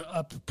opponent, you have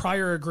a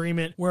prior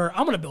agreement where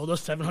I'm going to build a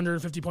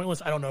 750 point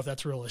list. I don't know if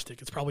that's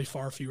realistic. It's probably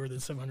far fewer than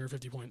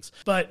 750 points.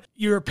 But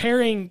you're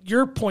pairing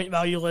your point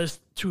value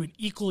list to an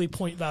equally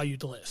point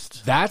valued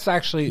list. That's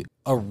actually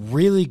a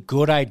really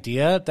good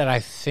idea that I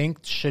think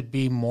should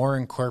be more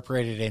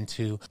incorporated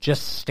into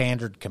just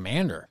standard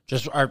Commander.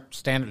 Just our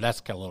standard,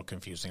 that's a little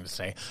confusing to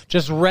say.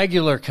 Just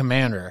regular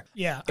Commander.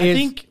 Yeah, I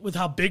think with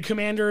how big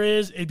Commander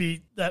is, it'd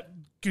be that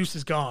goose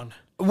is gone.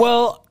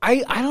 Well,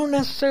 I don't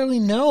necessarily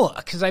know,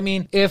 because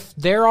if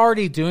they're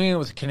already doing it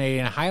with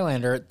Canadian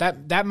Highlander,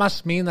 that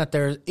must mean that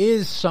there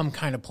is some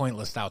kind of point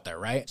list out there,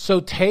 right? So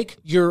take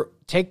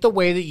the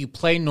way that you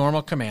play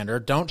normal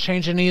Commander, don't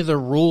change any of the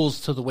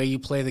rules to the way you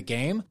play the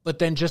game, but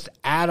then just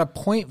add a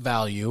point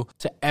value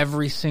to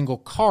every single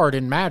card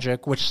in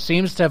Magic, which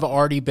seems to have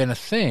already been a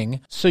thing,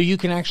 so you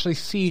can actually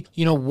see,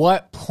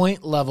 what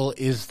point level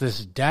is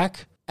this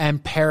deck,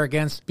 and pair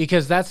against,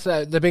 because that's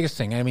the biggest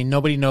thing.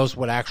 Nobody knows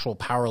what actual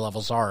power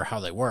levels are or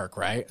how they work,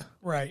 right?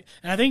 Right.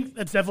 And I think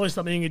that's definitely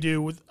something you can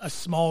do with a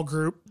small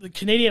group. The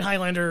Canadian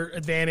Highlander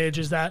advantage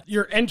is that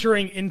you're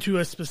entering into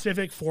a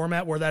specific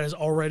format where that is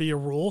already a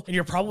rule, and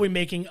you're probably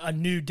making a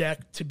new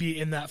deck to be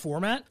in that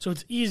format. So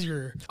it's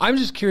easier. I'm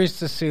just curious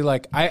to see,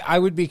 I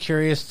would be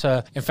curious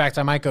to, in fact,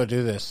 I might go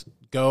do this.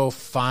 Go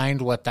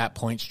find what that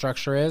point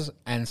structure is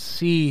and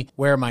see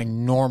where my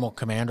normal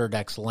Commander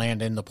decks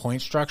land in the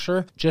point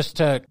structure, just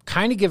to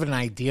kind of give it an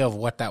idea of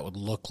what that would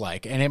look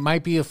like. And it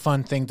might be a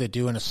fun thing to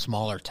do in a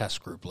smaller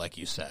test group, like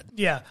you said.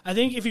 Yeah, I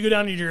think if you go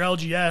down to your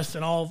LGS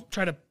and I'll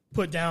try to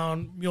put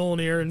down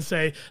Mjolnir and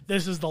say,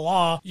 this is the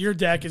law, your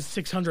deck is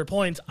 600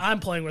 points, I'm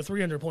playing with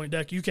 300 point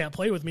deck, you can't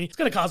play with me, it's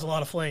going to cause a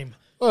lot of flame.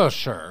 Oh,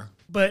 sure.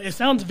 But it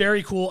sounds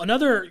very cool.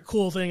 Another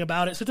cool thing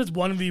about it, since it's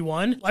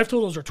 1v1, life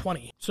totals are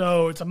 20.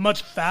 So it's a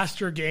much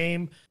faster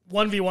game.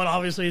 1v1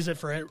 obviously is it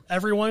for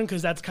everyone,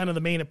 because that's kind of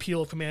the main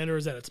appeal of Commander,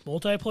 is that it's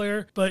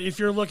multiplayer. But if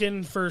you're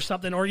looking for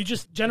something, or you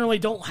just generally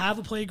don't have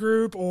a play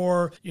group,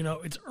 or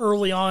it's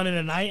early on in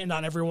a night and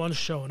not everyone's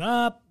showing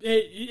up,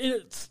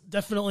 it's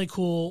definitely a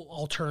cool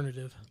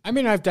alternative.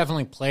 I've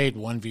definitely played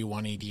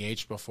 1v1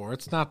 EDH before.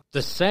 It's not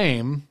the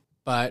same,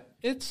 but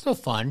it's still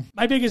fun.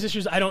 My biggest issue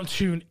is I don't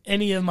tune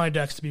any of my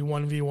decks to be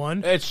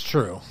 1v1. It's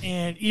true.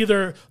 And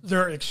either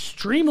they're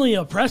extremely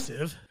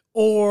oppressive,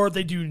 or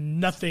they do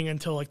nothing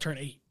until turn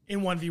 8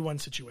 in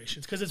 1v1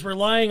 situations, because it's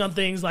relying on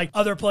things like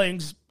other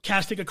players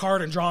casting a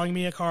card and drawing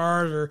me a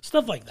card or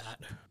stuff like that.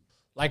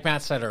 Like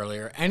Matt said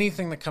earlier,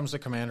 anything that comes to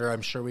Commander,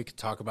 I'm sure we could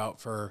talk about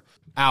for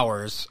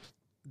hours.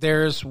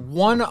 There's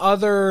one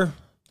other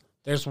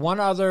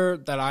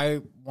that I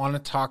want to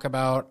talk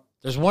about.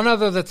 There's one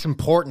other that's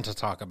important to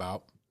talk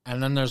about,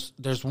 and then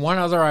there's one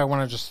other I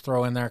want to just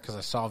throw in there because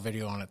I saw a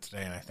video on it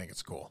today and I think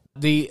it's cool.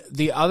 The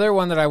other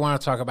one that I want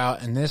to talk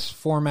about in this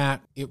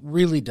format, it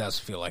really does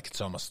feel like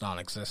it's almost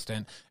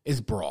non-existent, is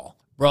Brawl.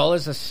 Brawl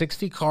is a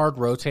 60-card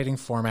rotating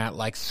format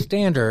like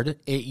Standard.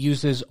 It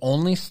uses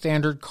only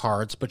standard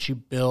cards, but you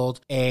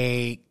build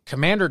a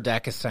Commander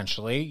deck,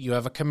 essentially. You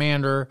have a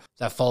Commander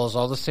that follows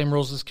all the same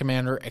rules as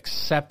Commander,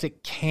 except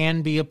it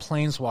can be a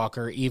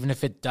Planeswalker, even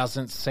if it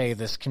doesn't say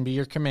this can be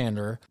your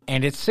Commander.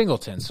 And it's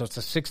singleton, so it's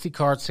a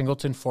 60-card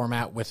singleton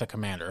format with a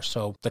Commander.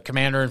 So the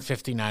Commander and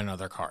 59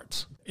 other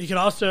cards. It can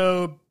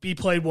also be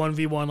played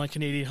 1v1 like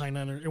Canadian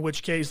Highlander, in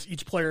which case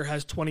each player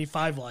has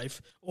 25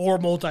 life, or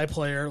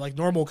multiplayer like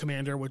normal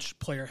Commander, which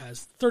player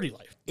has 30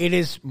 life. It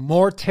is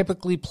more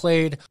typically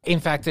played, in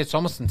fact, it's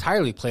almost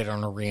entirely played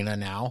on Arena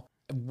now,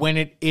 when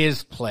it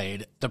is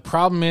played. The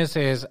problem is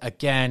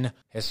again,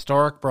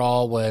 Historic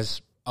Brawl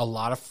was a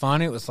lot of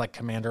fun. It was like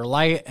Commander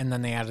Light, and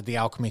then they added the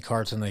Alchemy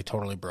cards, and they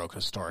totally broke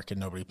Historic, and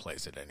nobody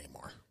plays it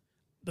anymore.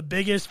 The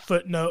biggest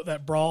footnote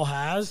that Brawl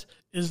has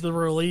is the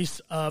release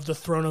of the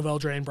Throne of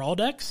Eldraine Brawl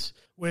decks,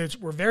 which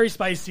were very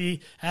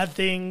spicy, had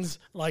things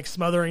like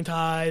Smothering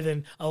Tithe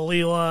and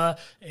Alila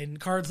and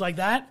cards like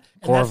that.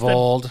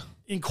 Corvold.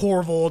 In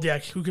Corvold, yeah,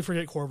 who could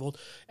forget Corvold?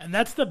 And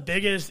that's the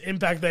biggest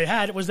impact they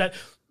had, was that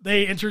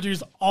they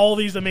introduced all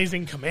these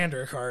amazing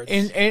commander cards.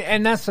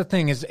 And that's the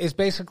thing is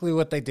basically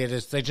what they did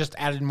is they just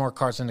added more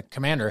cards into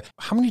commander.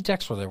 How many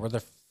decks were there? Were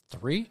there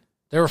 3?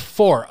 There were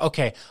 4.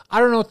 Okay. I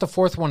don't know what the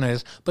 4th one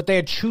is, but they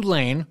had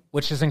Chulane,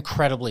 which is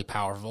incredibly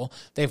powerful.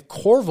 They have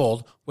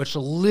Corvold, which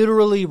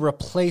literally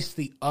replaced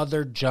the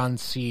other Jund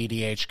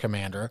CEDH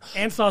commander.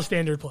 And saw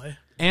standard play.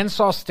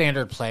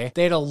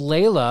 They had a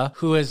Layla,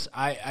 who is,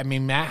 I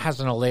mean, Matt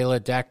has an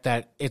Layla deck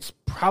that it's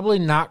probably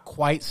not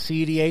quite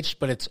CEDH,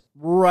 but it's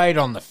right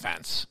on the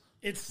fence.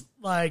 It's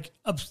like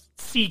a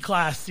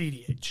C-class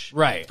CDH.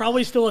 Right. It's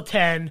probably still a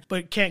 10,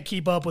 but can't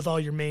keep up with all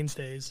your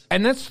mainstays.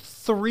 And that's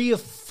 3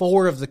 of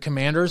 4 of the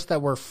commanders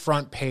that were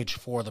front page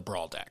for the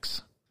Brawl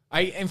decks.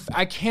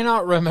 I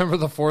cannot remember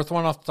the 4th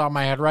one off the top of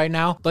my head right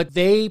now, but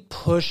they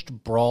pushed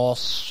Brawl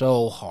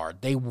so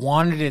hard. They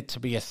wanted it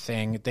to be a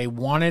thing. They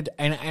wanted,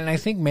 and I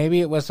think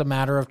maybe it was a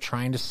matter of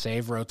trying to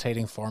save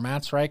rotating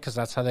formats, right? Because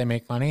that's how they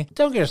make money.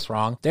 Don't get us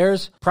wrong.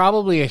 There's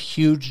probably a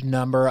huge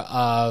number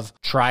of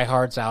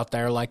tryhards out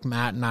there like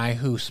Matt and I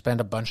who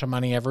spend a bunch of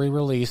money every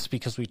release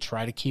because we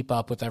try to keep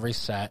up with every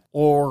set,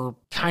 or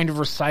kind of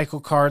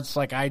recycle cards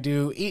like I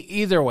do.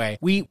 Either way,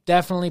 we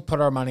definitely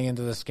put our money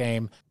into this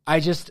game.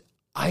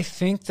 I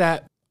think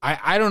that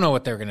I don't know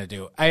what they're going to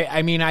do.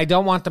 I mean, I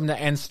don't want them to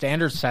end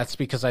standard sets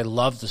because I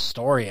love the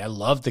story. I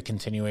love the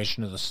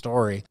continuation of the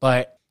story.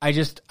 But I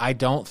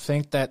don't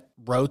think that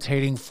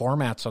rotating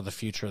formats are the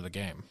future of the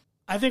game.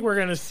 I think we're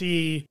going to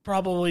see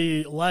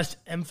probably less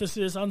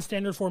emphasis on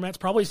standard formats,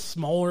 probably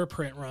smaller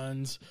print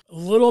runs, a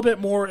little bit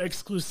more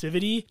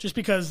exclusivity, just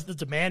because the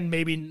demand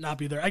maybe not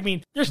be there. I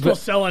mean, they're still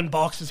selling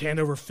boxes hand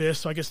over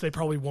fist, so I guess they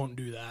probably won't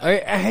do that.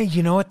 Hey,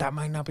 you know what? That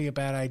might not be a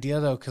bad idea,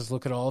 though, because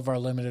look at all of our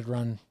limited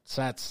run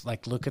sets.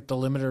 Like, look at the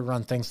limited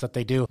run things that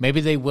they do.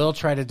 Maybe they will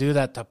try to do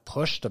that to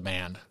push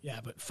demand. Yeah,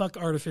 but fuck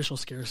artificial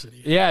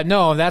scarcity. Yeah,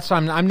 no,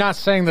 I'm not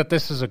saying that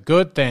this is a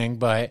good thing,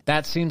 but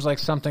that seems like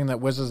something that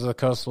Wizards of the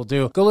Coast will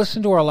do. Go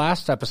listen to our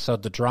last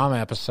episode, the drama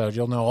episode.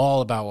 You'll know all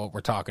about what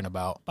we're talking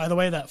about. By the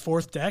way, that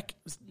 4th deck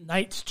was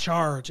Knight's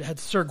Charge. It had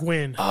Sir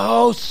Gwyn.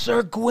 Oh,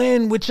 Sir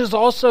Gwyn, which is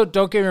also,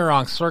 don't get me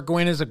wrong, Sir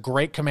Gwyn is a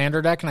great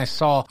commander deck, and I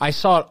saw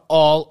it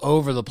all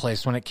over the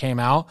place when it came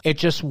out. It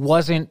just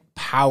wasn't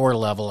power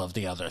level of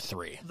the other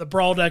 3. The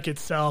Brawl deck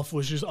itself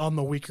was just on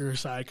the weaker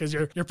side because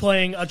you're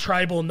playing a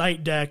tribal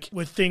Knight deck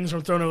with things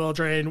from Throne of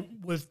Eldraine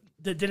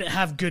that didn't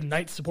have good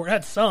Knight support. It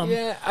had some.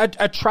 Yeah,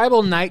 a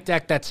tribal Knight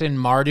deck that's in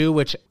Mardu,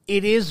 which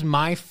it is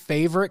my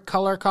favorite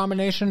color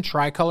combination,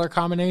 tricolor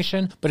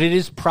combination, but it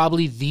is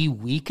probably the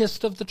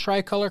weakest of the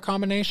tricolor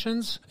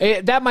combinations.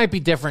 That might be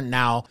different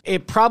now.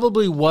 It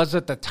probably was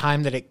at the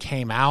time that it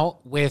came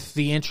out. With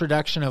the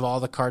introduction of all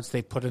the cards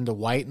they put into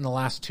white in the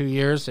last 2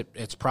 years,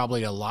 it's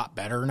probably a lot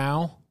better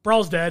now.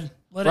 Brawl's dead.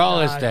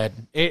 Brawl is dead.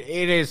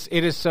 It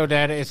is so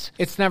dead.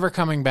 It's never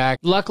coming back.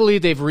 Luckily,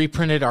 they've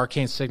reprinted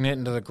Arcane Signet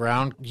into the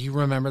ground. You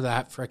remember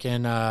that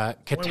freaking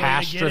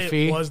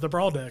catastrophe? It was the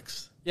Brawl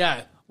decks.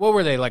 Yeah. What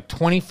were they, like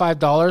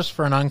 $25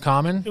 for an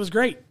uncommon? It was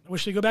great. I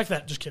wish they'd go back to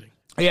that. Just kidding.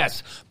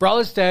 Yes, Brawl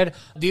is dead.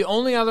 The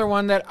only other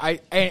one that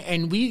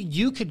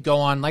you could go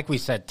on, like we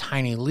said,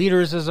 Tiny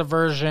Leaders is a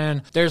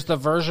version. There's the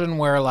version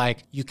where like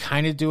you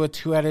kind of do a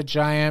 2-headed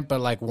giant,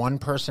 but like one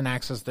person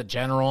acts as the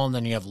general, and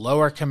then you have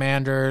lower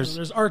commanders.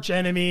 There's Arch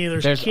Enemy.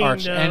 There's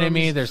Kingdoms. Arch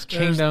Enemy. There's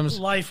Kingdoms. There's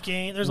Life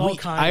Gain. There's all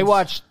kinds. I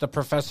watched the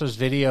professor's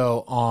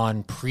video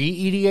on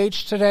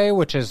pre-EDH today,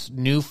 which is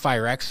new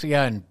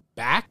Phyrexia and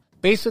back.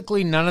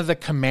 Basically, none of the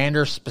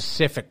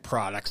commander-specific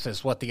products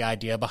is what the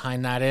idea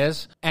behind that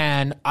is.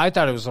 And I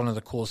thought it was one of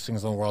the coolest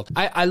things in the world.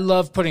 I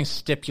love putting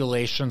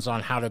stipulations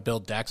on how to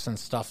build decks and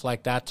stuff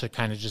like that to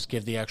kind of just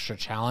give the extra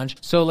challenge.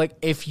 So, like,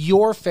 if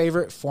your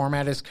favorite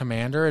format is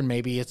Commander and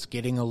maybe it's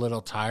getting a little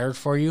tired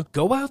for you,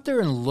 go out there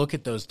and look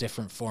at those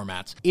different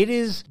formats. It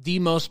is the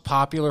most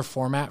popular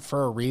format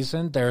for a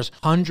reason. There's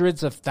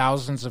hundreds of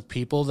thousands of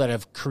people that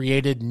have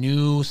created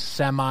new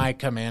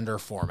semi-Commander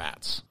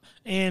formats.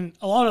 And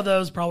a lot of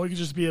those probably could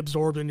just be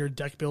absorbed in your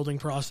deck building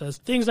process.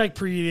 Things like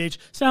pre-EDH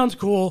sounds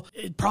cool.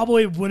 It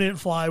probably wouldn't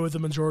fly with the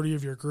majority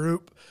of your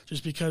group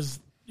just because,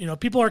 you know,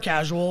 people are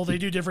casual. They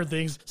do different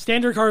things.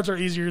 Standard cards are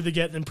easier to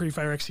get than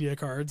pre-Phyrexia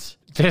cards.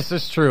 This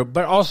is true,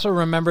 but also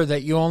remember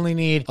that you only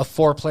need a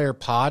 4-player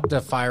pod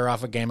to fire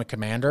off a game of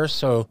Commander.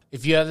 So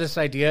if you have this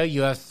idea,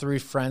 you have 3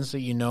 friends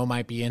that you know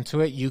might be into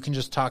it, you can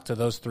just talk to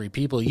those 3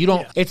 people. You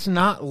don't. Yeah. It's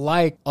not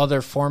like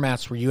other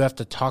formats where you have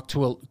to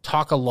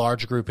talk a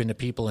large group into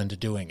people into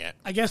doing it.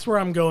 I guess where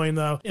I'm going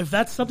though, if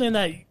that's something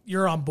that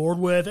you're on board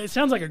with, it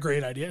sounds like a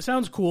great idea. It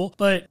sounds cool,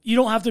 but you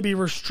don't have to be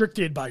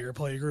restricted by your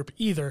play group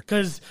either,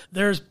 because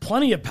there's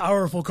plenty of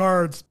powerful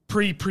cards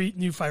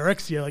pre-new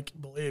Phyrexia. Like,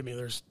 believe me,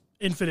 there's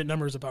infinite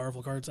numbers of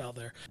powerful cards out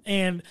there.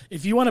 And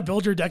if you want to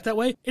build your deck that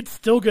way, it's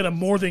still going to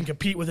more than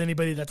compete with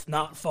anybody that's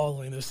not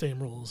following the same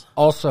rules.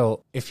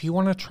 Also, if you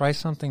want to try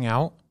something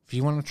out, if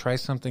you want to try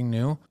something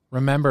new,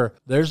 remember,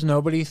 there's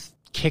nobody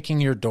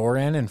kicking your door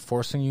in and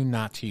forcing you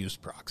not to use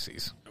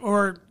proxies.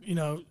 Or, you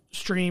know,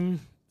 stream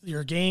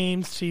your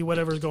games, see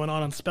whatever's going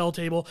on Spell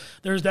Table.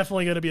 There's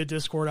definitely going to be a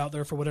Discord out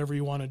there for whatever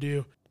you want to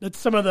do. That's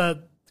some of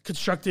the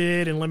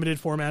constructed and limited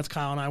formats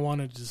Kyle and I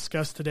wanted to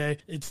discuss today.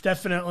 It's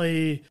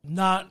definitely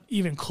not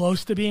even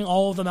close to being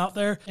all of them out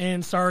there.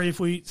 And sorry if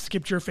we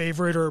skipped your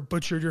favorite or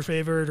butchered your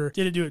favorite or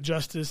didn't do it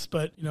justice,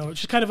 but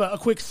it's just kind of a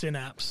quick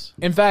synapse.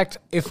 In fact,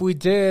 if we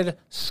did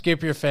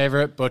skip your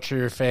favorite, butcher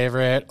your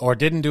favorite, or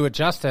didn't do it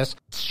justice,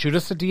 shoot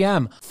us a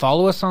DM,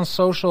 follow us on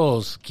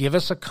socials, give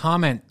us a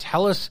comment,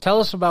 tell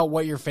us about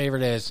what your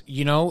favorite is,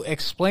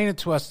 explain it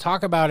to us,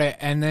 talk about it,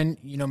 and then,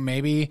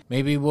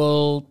 maybe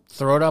we'll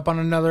throw it up on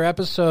another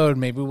episode.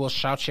 Maybe we'll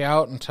shout you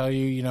out and tell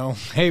you,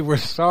 hey, we're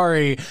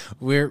sorry.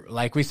 We're,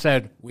 like we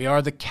said, we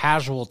are the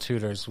casual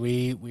tutors.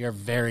 We are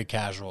very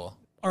casual.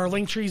 Our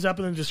link tree's up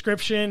in the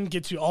description.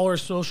 Gets you all our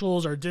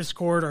socials, our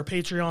Discord, our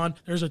Patreon.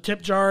 There's a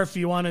tip jar if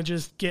you want to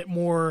just get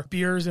more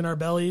beers in our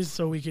bellies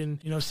so we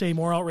can, say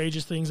more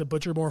outrageous things and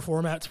butcher more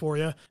formats for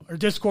you. Our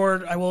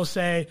Discord, I will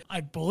say,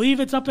 I believe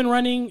it's up and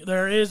running.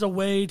 There is a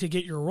way to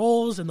get your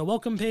roles in the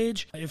welcome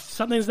page. If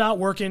something's not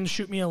working,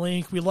 shoot me a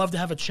link. We'd love to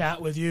have a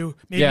chat with you.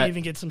 Maybe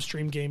even get some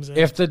stream games in.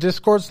 If the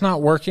Discord's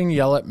not working,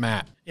 yell at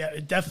Matt. Yeah,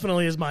 it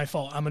definitely is my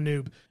fault. I'm a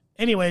noob.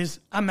 Anyways,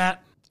 I'm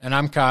Matt. And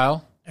I'm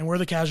Kyle. And we're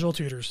the Casual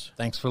Tutors.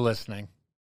 Thanks for listening.